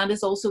amount of that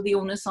is also the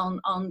onus on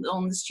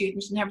the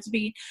students in terms of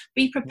be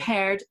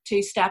prepared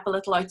to step a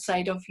little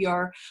outside of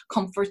your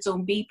comfort zone. So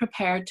be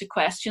prepared to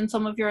question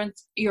some of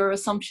your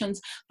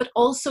assumptions, but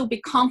also be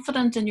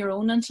confident in your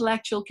own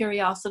intellectual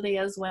curiosity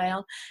as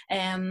well.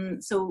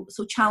 So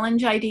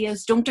challenge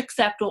ideas. Don't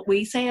accept what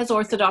we say as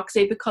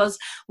orthodoxy, because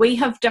we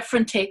have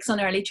different takes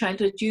on early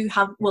childhood.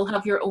 Will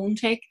have your own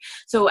take.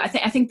 So I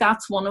think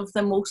that's one of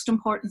the most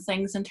important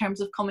things in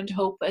terms of coming to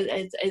hope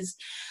is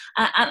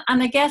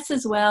and I guess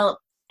as well,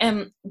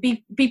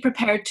 be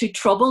prepared to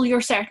trouble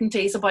your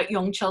certainties about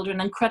young children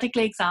and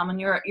critically examine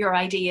your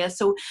ideas.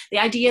 So the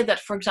idea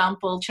that, for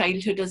example,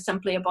 childhood is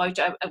simply about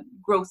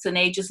growth in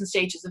ages and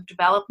stages of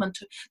development,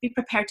 be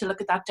prepared to look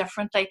at that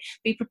differently.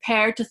 Be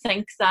prepared to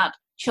think that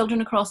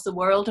children across the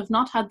world have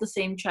not had the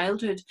same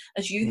childhood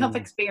as you have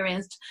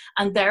experienced,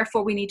 and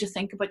therefore we need to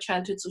think about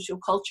childhood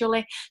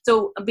socioculturally.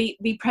 So be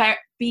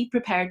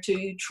prepared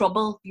to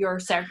trouble your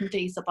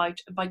certainties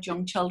about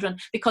young children,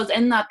 because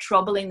in that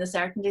troubling the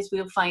certainties,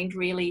 we'll find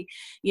really,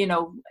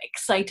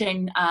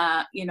 exciting,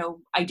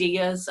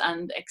 ideas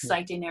and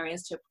exciting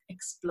areas to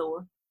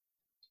explore.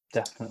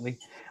 Definitely.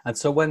 And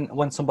so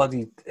when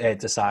somebody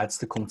decides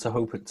to come to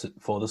Hope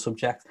for the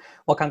subject,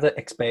 what kind of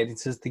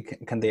experiences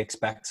can they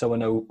expect? So I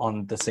know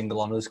on the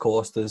single honours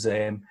course there's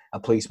a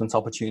placement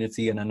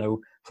opportunity, and I know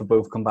for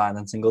both combined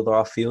and single there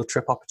are field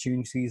trip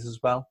opportunities as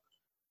well.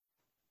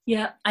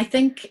 Yeah, I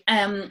think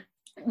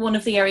one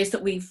of the areas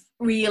that we've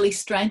really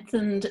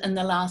strengthened in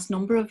the last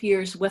number of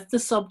years with the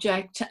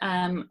subject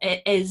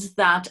is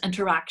that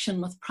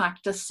interaction with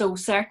practice. So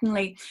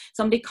certainly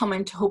somebody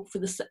coming to Hope for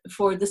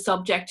the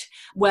subject,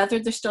 whether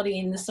they're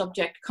studying the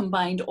subject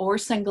combined or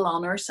single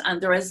honours,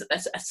 and there is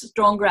a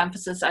stronger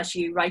emphasis, as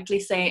you rightly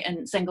say,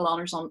 in single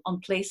honours on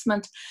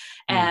placement.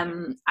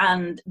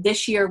 And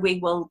this year we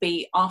will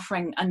be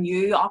offering a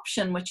new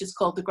option, which is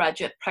called the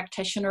Graduate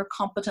Practitioner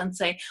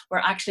Competency,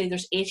 where actually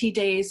there's 80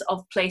 days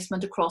of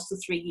placement across the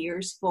 3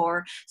 years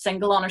for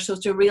single honours, so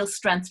it's a real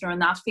strengthener in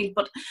that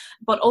field.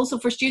 But also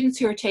for students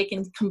who are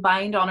taking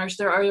combined honours,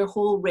 there are a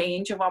whole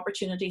range of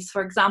opportunities.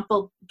 For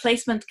example,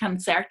 placement can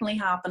certainly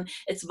happen.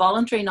 It's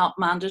voluntary, not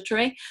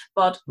mandatory,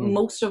 but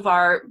most of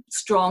our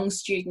strong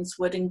students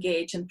would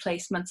engage in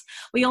placements.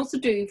 We also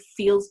do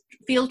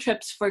field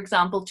trips, for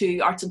example, to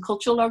arts and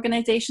cultural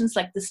organisations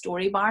like the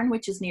Story Barn,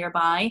 which is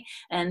nearby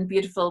in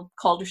beautiful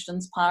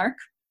Calderstones Park.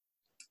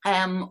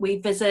 We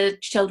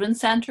visit children's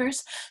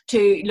centres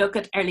to look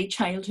at early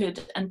childhood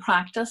and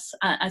practice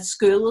at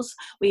schools.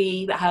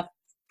 We have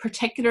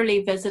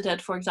particularly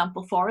visited, for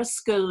example, Forest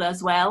School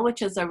as well,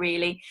 which is a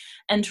really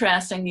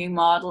interesting new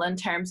model in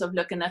terms of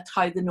looking at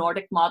how the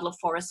Nordic model of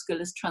Forest School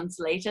is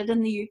translated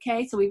in the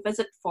UK. So we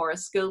visit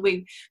Forest School.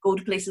 We go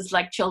to places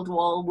like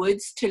Childwall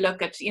Woods to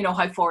look at,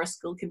 how Forest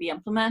School can be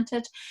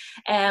implemented.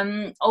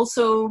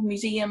 Also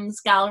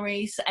museums,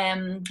 galleries.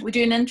 We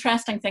do an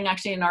interesting thing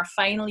actually in our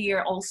final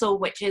year also,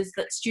 which is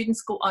that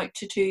students go out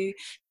to two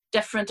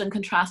different and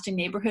contrasting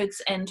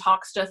neighbourhoods in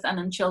Toxteth and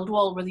in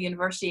Childwall, where the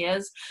university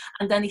is,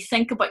 and then they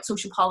think about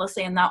social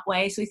policy in that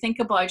way. So we think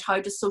about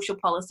how does social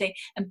policy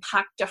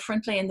impact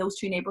differently in those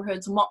two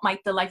neighbourhoods, and what might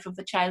the life of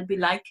the child be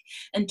like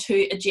in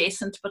two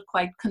adjacent but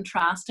quite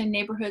contrasting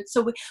neighbourhoods.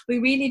 So we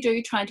really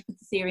do try to put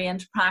the theory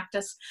into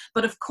practice,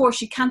 but of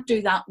course you can't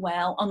do that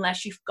well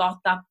unless you've got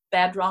that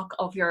bedrock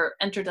of your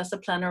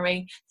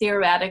interdisciplinary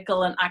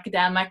theoretical and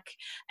academic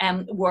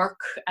work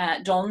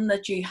done,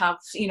 that you have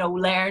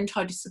learned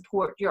how to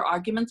support your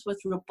arguments with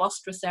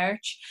robust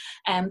research.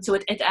 So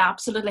it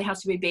absolutely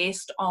has to be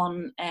based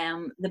on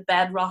the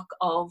bedrock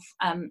of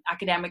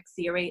academic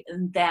theory,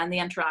 and then the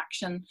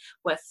interaction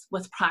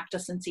with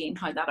practice and seeing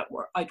how that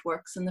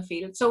outworks in the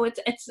field. So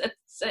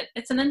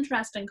it's an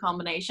interesting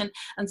combination,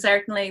 and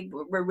certainly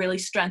we're really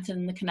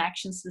strengthening the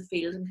connections to the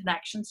field and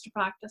connections to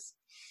practice.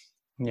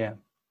 Yeah,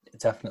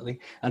 definitely.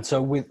 And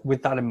so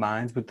with that in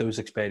mind, with those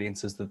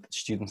experiences that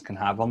students can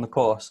have on the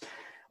course,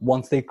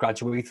 once they've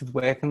graduated,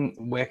 where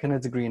can a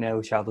degree in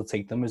early childhood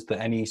take them? Is there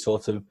any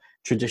sort of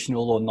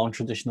traditional or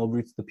non-traditional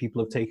routes that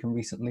people have taken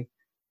recently?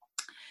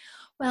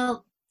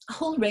 Well, a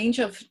whole range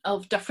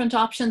of different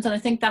options, and I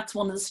think that's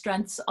one of the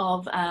strengths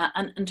of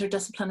an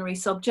interdisciplinary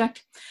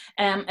subject,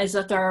 is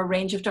that there are a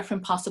range of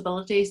different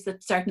possibilities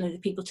that certainly the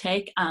people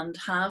take and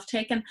have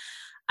taken.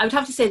 I would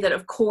have to say that,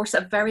 of course,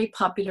 a very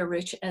popular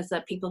route is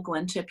that people go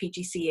into a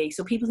PGCE.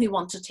 So people who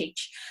want to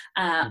teach,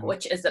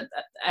 which is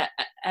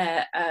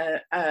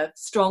a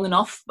strong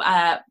enough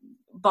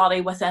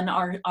body within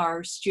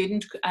our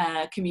student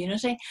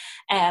community,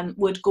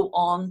 would go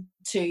on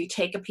to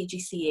take a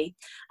PGCE.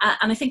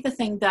 And I think the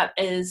thing that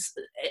is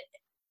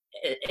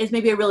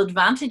maybe a real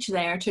advantage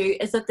there too,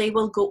 is that they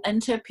will go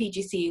into a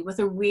PGCE with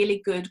a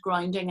really good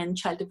grounding in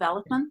child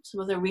development,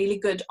 with a really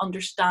good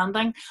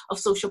understanding of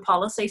social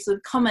policy. So they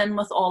come in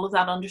with all of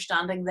that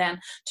understanding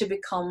then to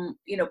become,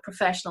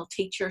 professional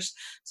teachers.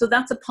 So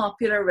that's a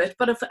popular route,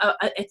 but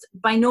it's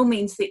by no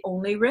means the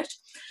only route.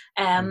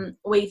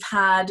 We've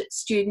had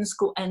students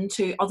go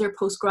into other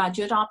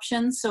postgraduate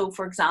options. So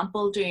for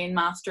example, doing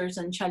masters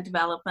in child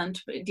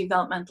development,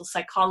 developmental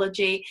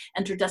psychology,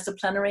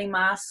 interdisciplinary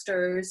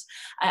masters,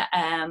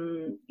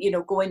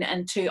 going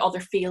into other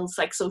fields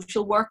like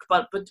social work,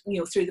 but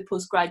through the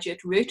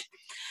postgraduate route.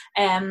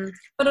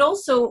 But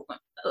also,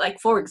 like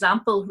for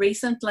example,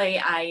 recently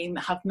I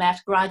have met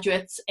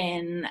graduates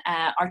in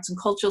arts and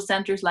cultural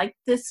centres like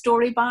the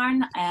Story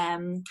Barn,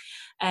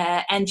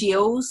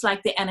 NGOs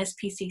like the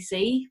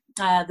NSPCC,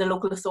 the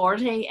local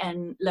authority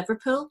in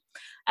Liverpool.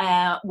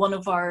 One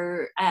of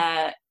our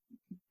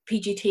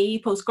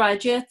PGT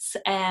postgraduates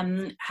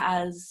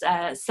has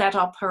set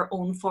up her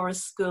own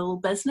forest school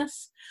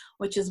business,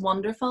 which is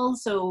wonderful.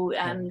 So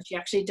she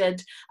actually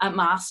did a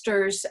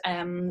master's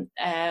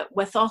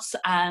with us,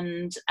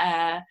 and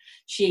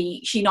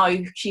she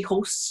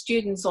hosts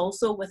students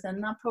also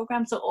within that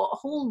program. So a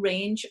whole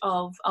range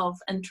of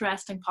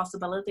interesting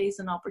possibilities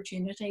and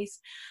opportunities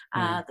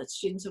that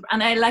students have,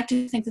 and I like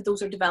to think that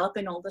those are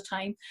developing all the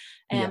time.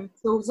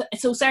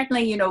 So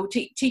certainly,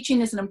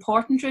 teaching is an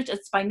important route.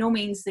 It's by no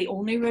means the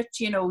only route.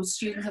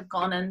 Students have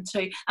gone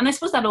into, and I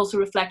suppose that also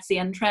reflects the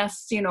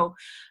interests.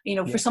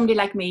 For somebody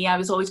like me, I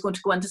was always going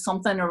to go into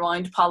something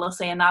around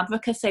policy and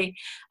advocacy.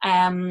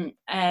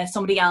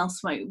 Somebody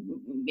else might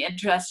be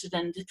interested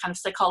in the kind of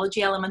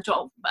psychology element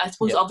of, I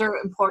suppose, other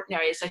important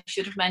areas. I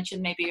should have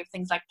mentioned maybe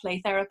things like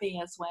play therapy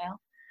as well.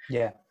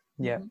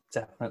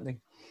 Definitely.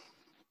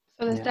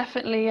 So there's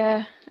definitely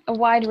a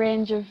wide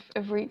range of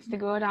routes to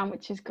go down,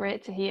 which is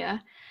great to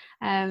hear.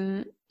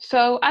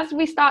 So as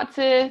we start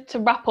to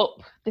wrap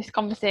up this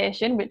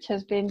conversation, which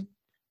has been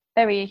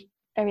very,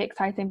 very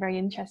exciting, very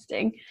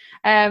interesting,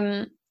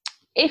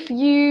 if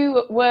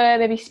you were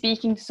maybe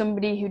speaking to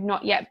somebody who'd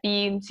not yet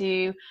been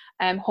to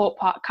Hope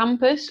Park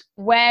campus,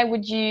 where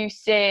would you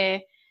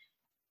say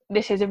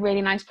this is a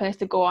really nice place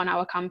to go on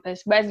our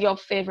campus? Where's your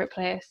favourite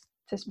place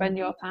to spend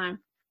your time?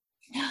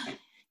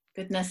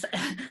 Goodness,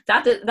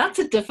 that's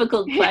a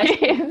difficult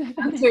question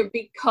to answer,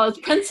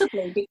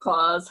 principally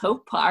because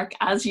Hope Park,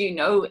 as you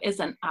know, is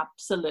an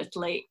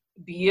absolutely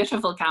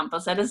beautiful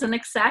campus. It is an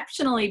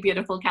exceptionally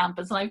beautiful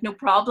campus, and I have no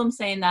problem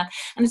saying that.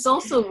 And it's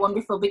also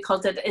wonderful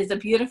because it is a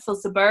beautiful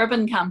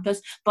suburban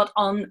campus, but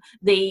on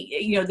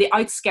the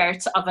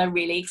outskirts of a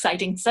really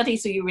exciting city.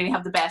 So you really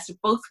have the best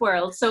of both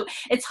worlds. So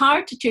it's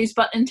hard to choose.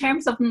 But in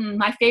terms of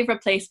my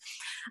favourite place,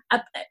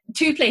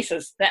 two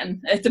places.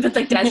 Then it's a bit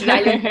like Desert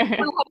Island.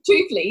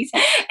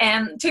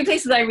 Two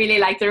places I really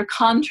like. They're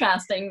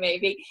contrasting.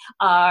 Maybe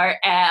are.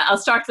 I'll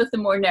start with the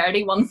more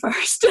nerdy one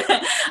first.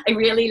 I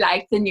really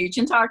like the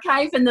Nugent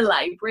Archive in the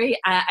library.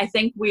 I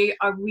think we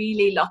are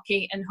really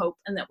lucky in Hope,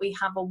 and that we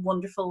have a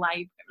wonderful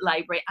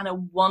library and a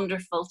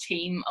wonderful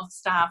team of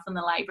staff in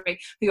the library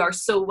who are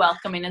so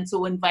welcoming and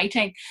so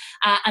inviting,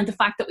 and the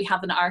fact that we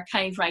have an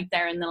archive right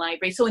there in the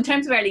library. So in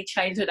terms of early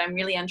childhood, I'm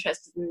really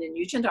interested in the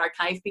Nugent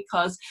Archive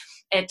because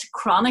it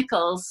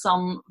chronicles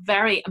some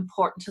very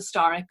important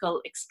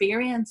historical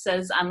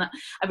experiences, and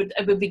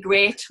it would be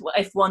great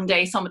if one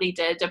day somebody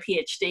did a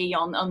PhD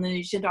on the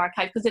Nugent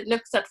Archive, because it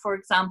looks at, for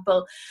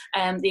example,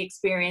 the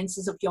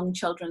experiences of young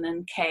children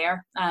in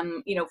care,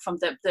 from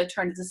the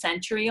turn of the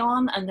century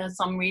on, and there's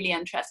some really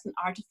interesting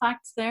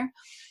artifacts there.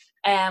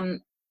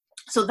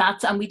 So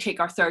that's, and we take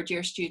our third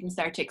year students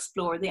there to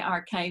explore the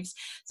archives.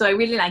 So I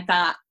really like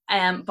that.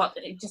 But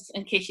just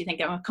in case you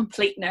think I'm a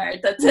complete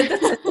nerd, that's in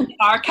the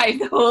archive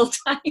the whole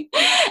time,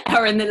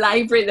 or in the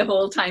library the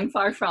whole time,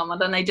 far from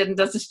it. And I didn't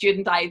as a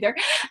student either.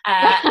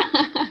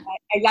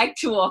 I like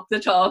to walk the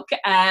talk,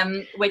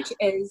 which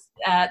is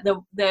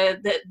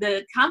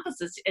the campus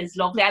is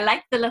lovely. I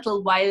like the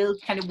little wild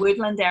kind of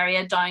woodland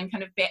area down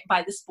kind of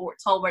by the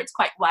sports hall where it's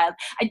quite wild.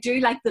 I do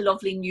like the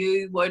lovely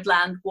new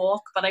woodland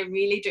walk, but I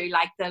really do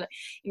like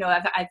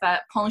I've a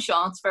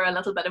penchant for a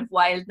little bit of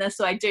wildness,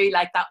 so I do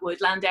like that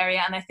woodland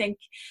area. And I think,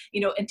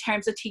 in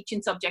terms of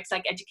teaching subjects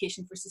like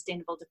education for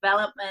sustainable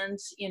development,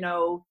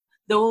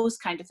 those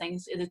kind of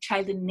things, the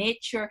child in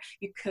nature,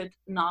 you could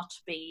not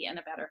be in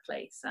a better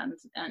place and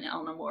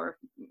on a more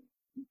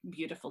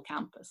beautiful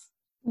campus.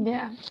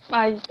 Yeah,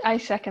 I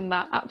second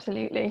that,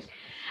 absolutely.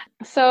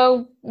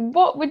 So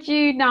what would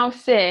you now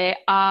say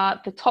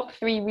are the top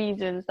 3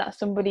 reasons that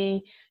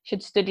somebody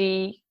should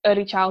study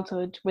early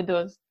childhood with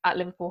us at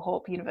Liverpool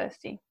Hope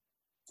University?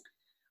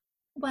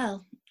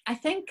 Well, I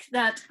think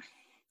that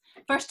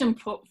first and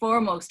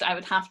foremost, I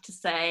would have to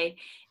say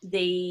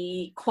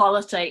the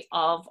quality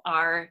of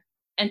our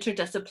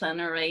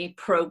interdisciplinary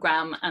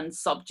program and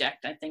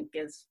subject, I think,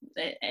 is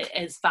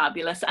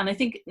fabulous. And I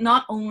think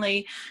not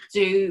only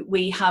do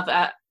we have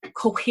a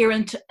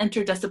coherent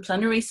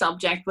interdisciplinary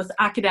subject with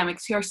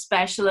academics who are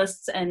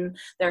specialists in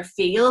their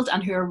field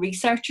and who are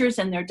researchers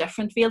in their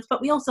different fields, but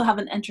we also have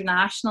an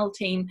international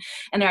team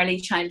in early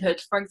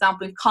childhood. For example,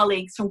 we have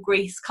colleagues from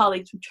Greece,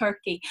 colleagues from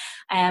Turkey.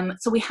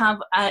 So we have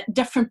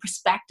different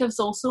perspectives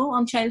also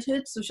on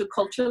childhood,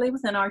 socioculturally,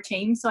 within our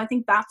team. So I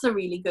think that's a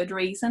really good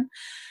reason.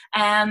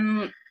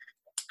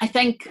 I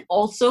think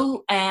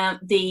also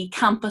the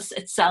campus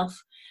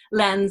itself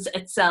lends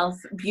itself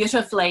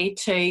beautifully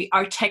to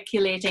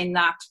articulating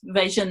that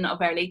vision of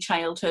early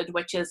childhood,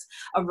 which is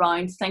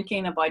around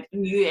thinking about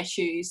new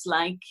issues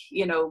like,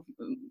 you know,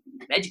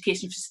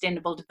 education for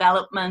sustainable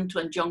development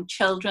and young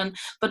children,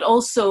 but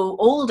also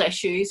old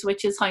issues,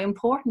 which is how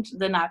important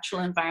the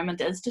natural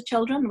environment is to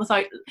children,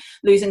 without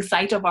losing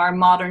sight of our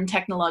modern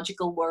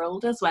technological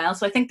world as well.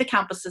 So I think the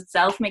campus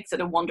itself makes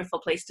it a wonderful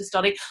place to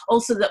study.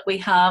 Also that we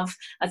have,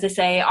 as I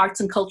say, arts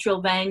and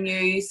cultural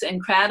venues,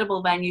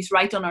 incredible venues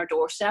right on our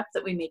doorstep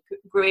that we make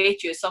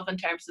great use of in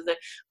terms of the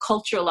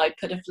cultural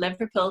output of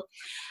Liverpool.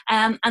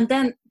 And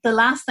then the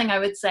last thing I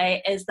would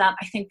say is that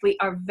I think we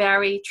are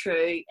very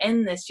true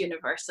in this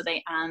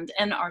university and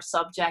in our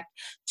subject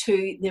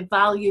to the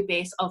value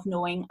base of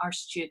knowing our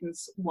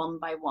students one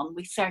by one.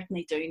 We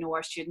certainly do know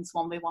our students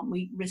one by one.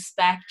 We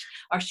respect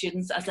our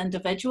students as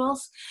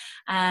individuals.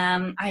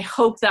 I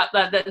hope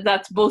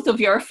that's both of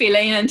your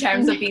feeling in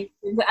terms of being,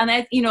 and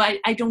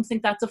I don't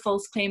think that's a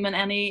false claim in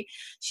any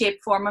shape,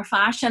 form or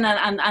fashion,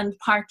 and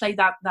partly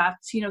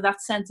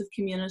that sense of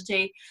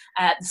community,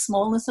 the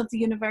smallness of the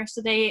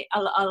university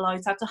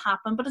allows that to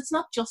happen. But it's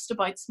not just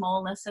about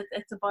smallness,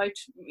 it's about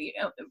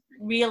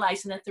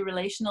realizing that the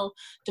relational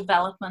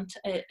development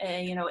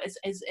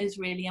is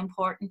really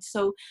important.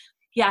 So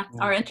yeah,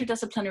 our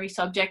interdisciplinary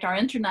subject, our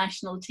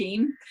international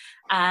team,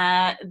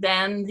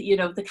 then, you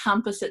know, the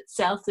campus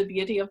itself, the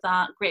beauty of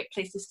that, great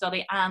place to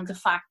study, and the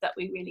fact that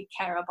we really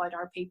care about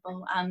our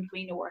people and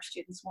we know our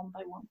students one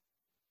by one.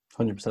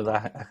 100%.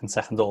 I can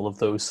second all of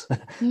those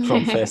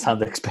from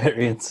first-hand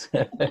experience.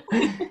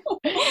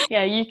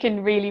 Yeah, you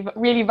can really,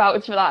 really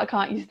vouch for that,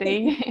 can't you,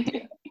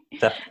 Steve?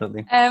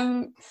 Definitely.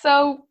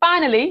 So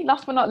finally,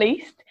 last but not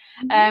least,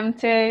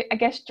 to, I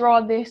guess, draw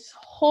this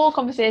whole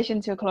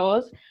conversation to a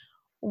close,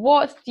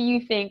 what do you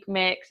think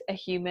makes a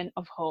human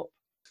of hope?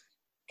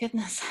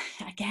 Goodness,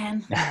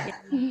 again,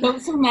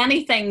 so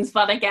many things,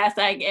 but I guess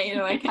I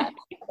can't.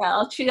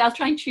 I'll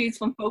try and choose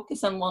one,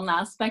 focus on one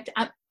aspect.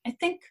 I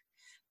think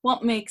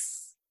what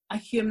makes a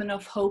human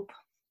of hope,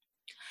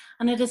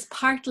 and it is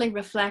partly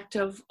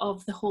reflective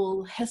of the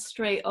whole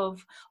history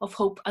of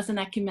hope as an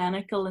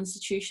ecumenical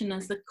institution,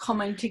 as the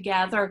coming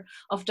together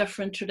of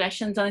different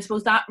traditions. And I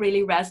suppose that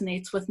really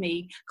resonates with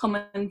me,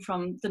 coming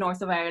from the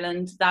north of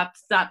Ireland. That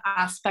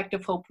aspect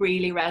of hope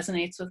really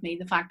resonates with me,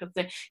 the fact of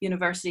the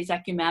university's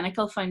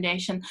ecumenical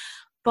foundation.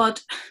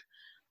 But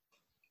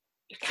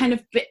kind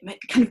of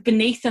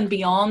beneath and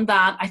beyond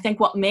that, I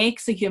think what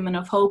makes a human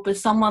of hope is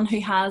someone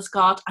who has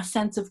got a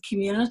sense of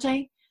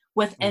community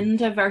within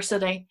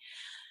diversity.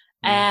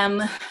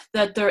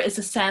 That there is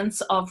a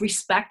sense of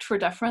respect for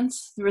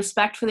difference, the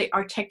respect for the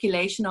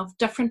articulation of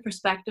different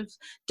perspectives,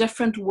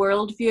 different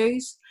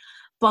worldviews,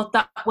 but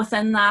that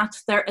within that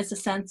there is a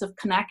sense of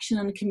connection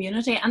and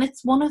community. And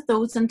it's one of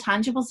those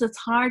intangibles it's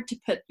hard to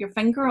put your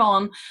finger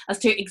on as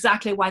to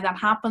exactly why that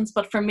happens.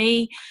 But for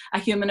me, a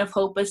human of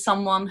hope is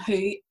someone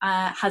who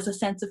has a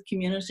sense of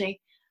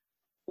community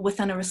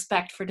within a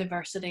respect for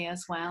diversity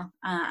as well,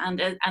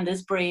 and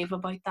is brave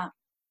about that.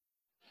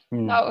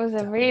 That was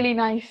a really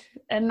nice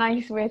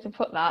way to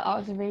put that. That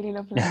was really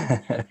lovely.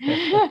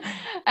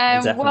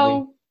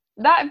 Well,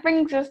 that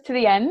brings us to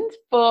the end,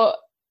 but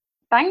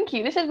thank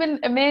you. This has been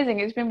amazing.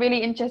 It's been really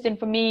interesting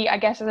for me, I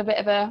guess, as a bit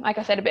of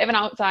an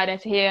outsider,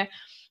 to hear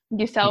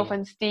yourself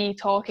and Steve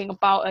talking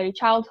about early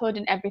childhood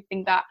and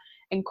everything that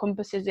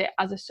encompasses it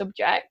as a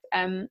subject.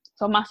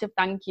 So massive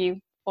thank you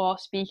for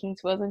speaking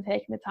to us and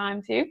taking the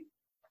time to.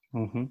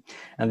 Mm-hmm.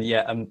 And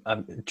yeah,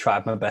 I'm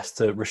tried my best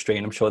to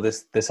restrain. I'm sure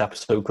this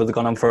episode could have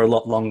gone on for a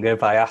lot longer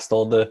if I asked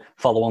all the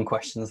follow-on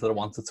questions that I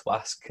wanted to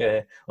ask,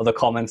 or the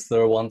comments that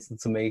I wanted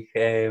to make.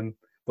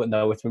 But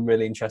no, it's been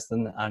really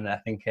interesting, and I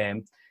think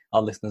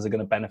our listeners are going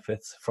to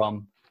benefit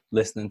from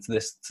listening to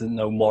this to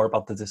know more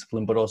about the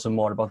discipline, but also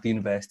more about the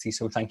university.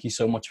 So thank you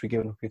so much for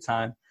giving up your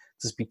time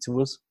to speak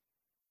to us.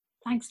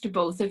 Thanks to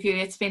both of you.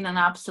 It's been an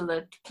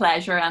absolute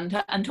pleasure,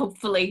 and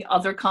hopefully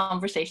other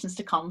conversations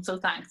to come. So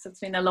thanks. It's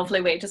been a lovely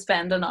way to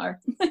spend an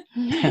hour.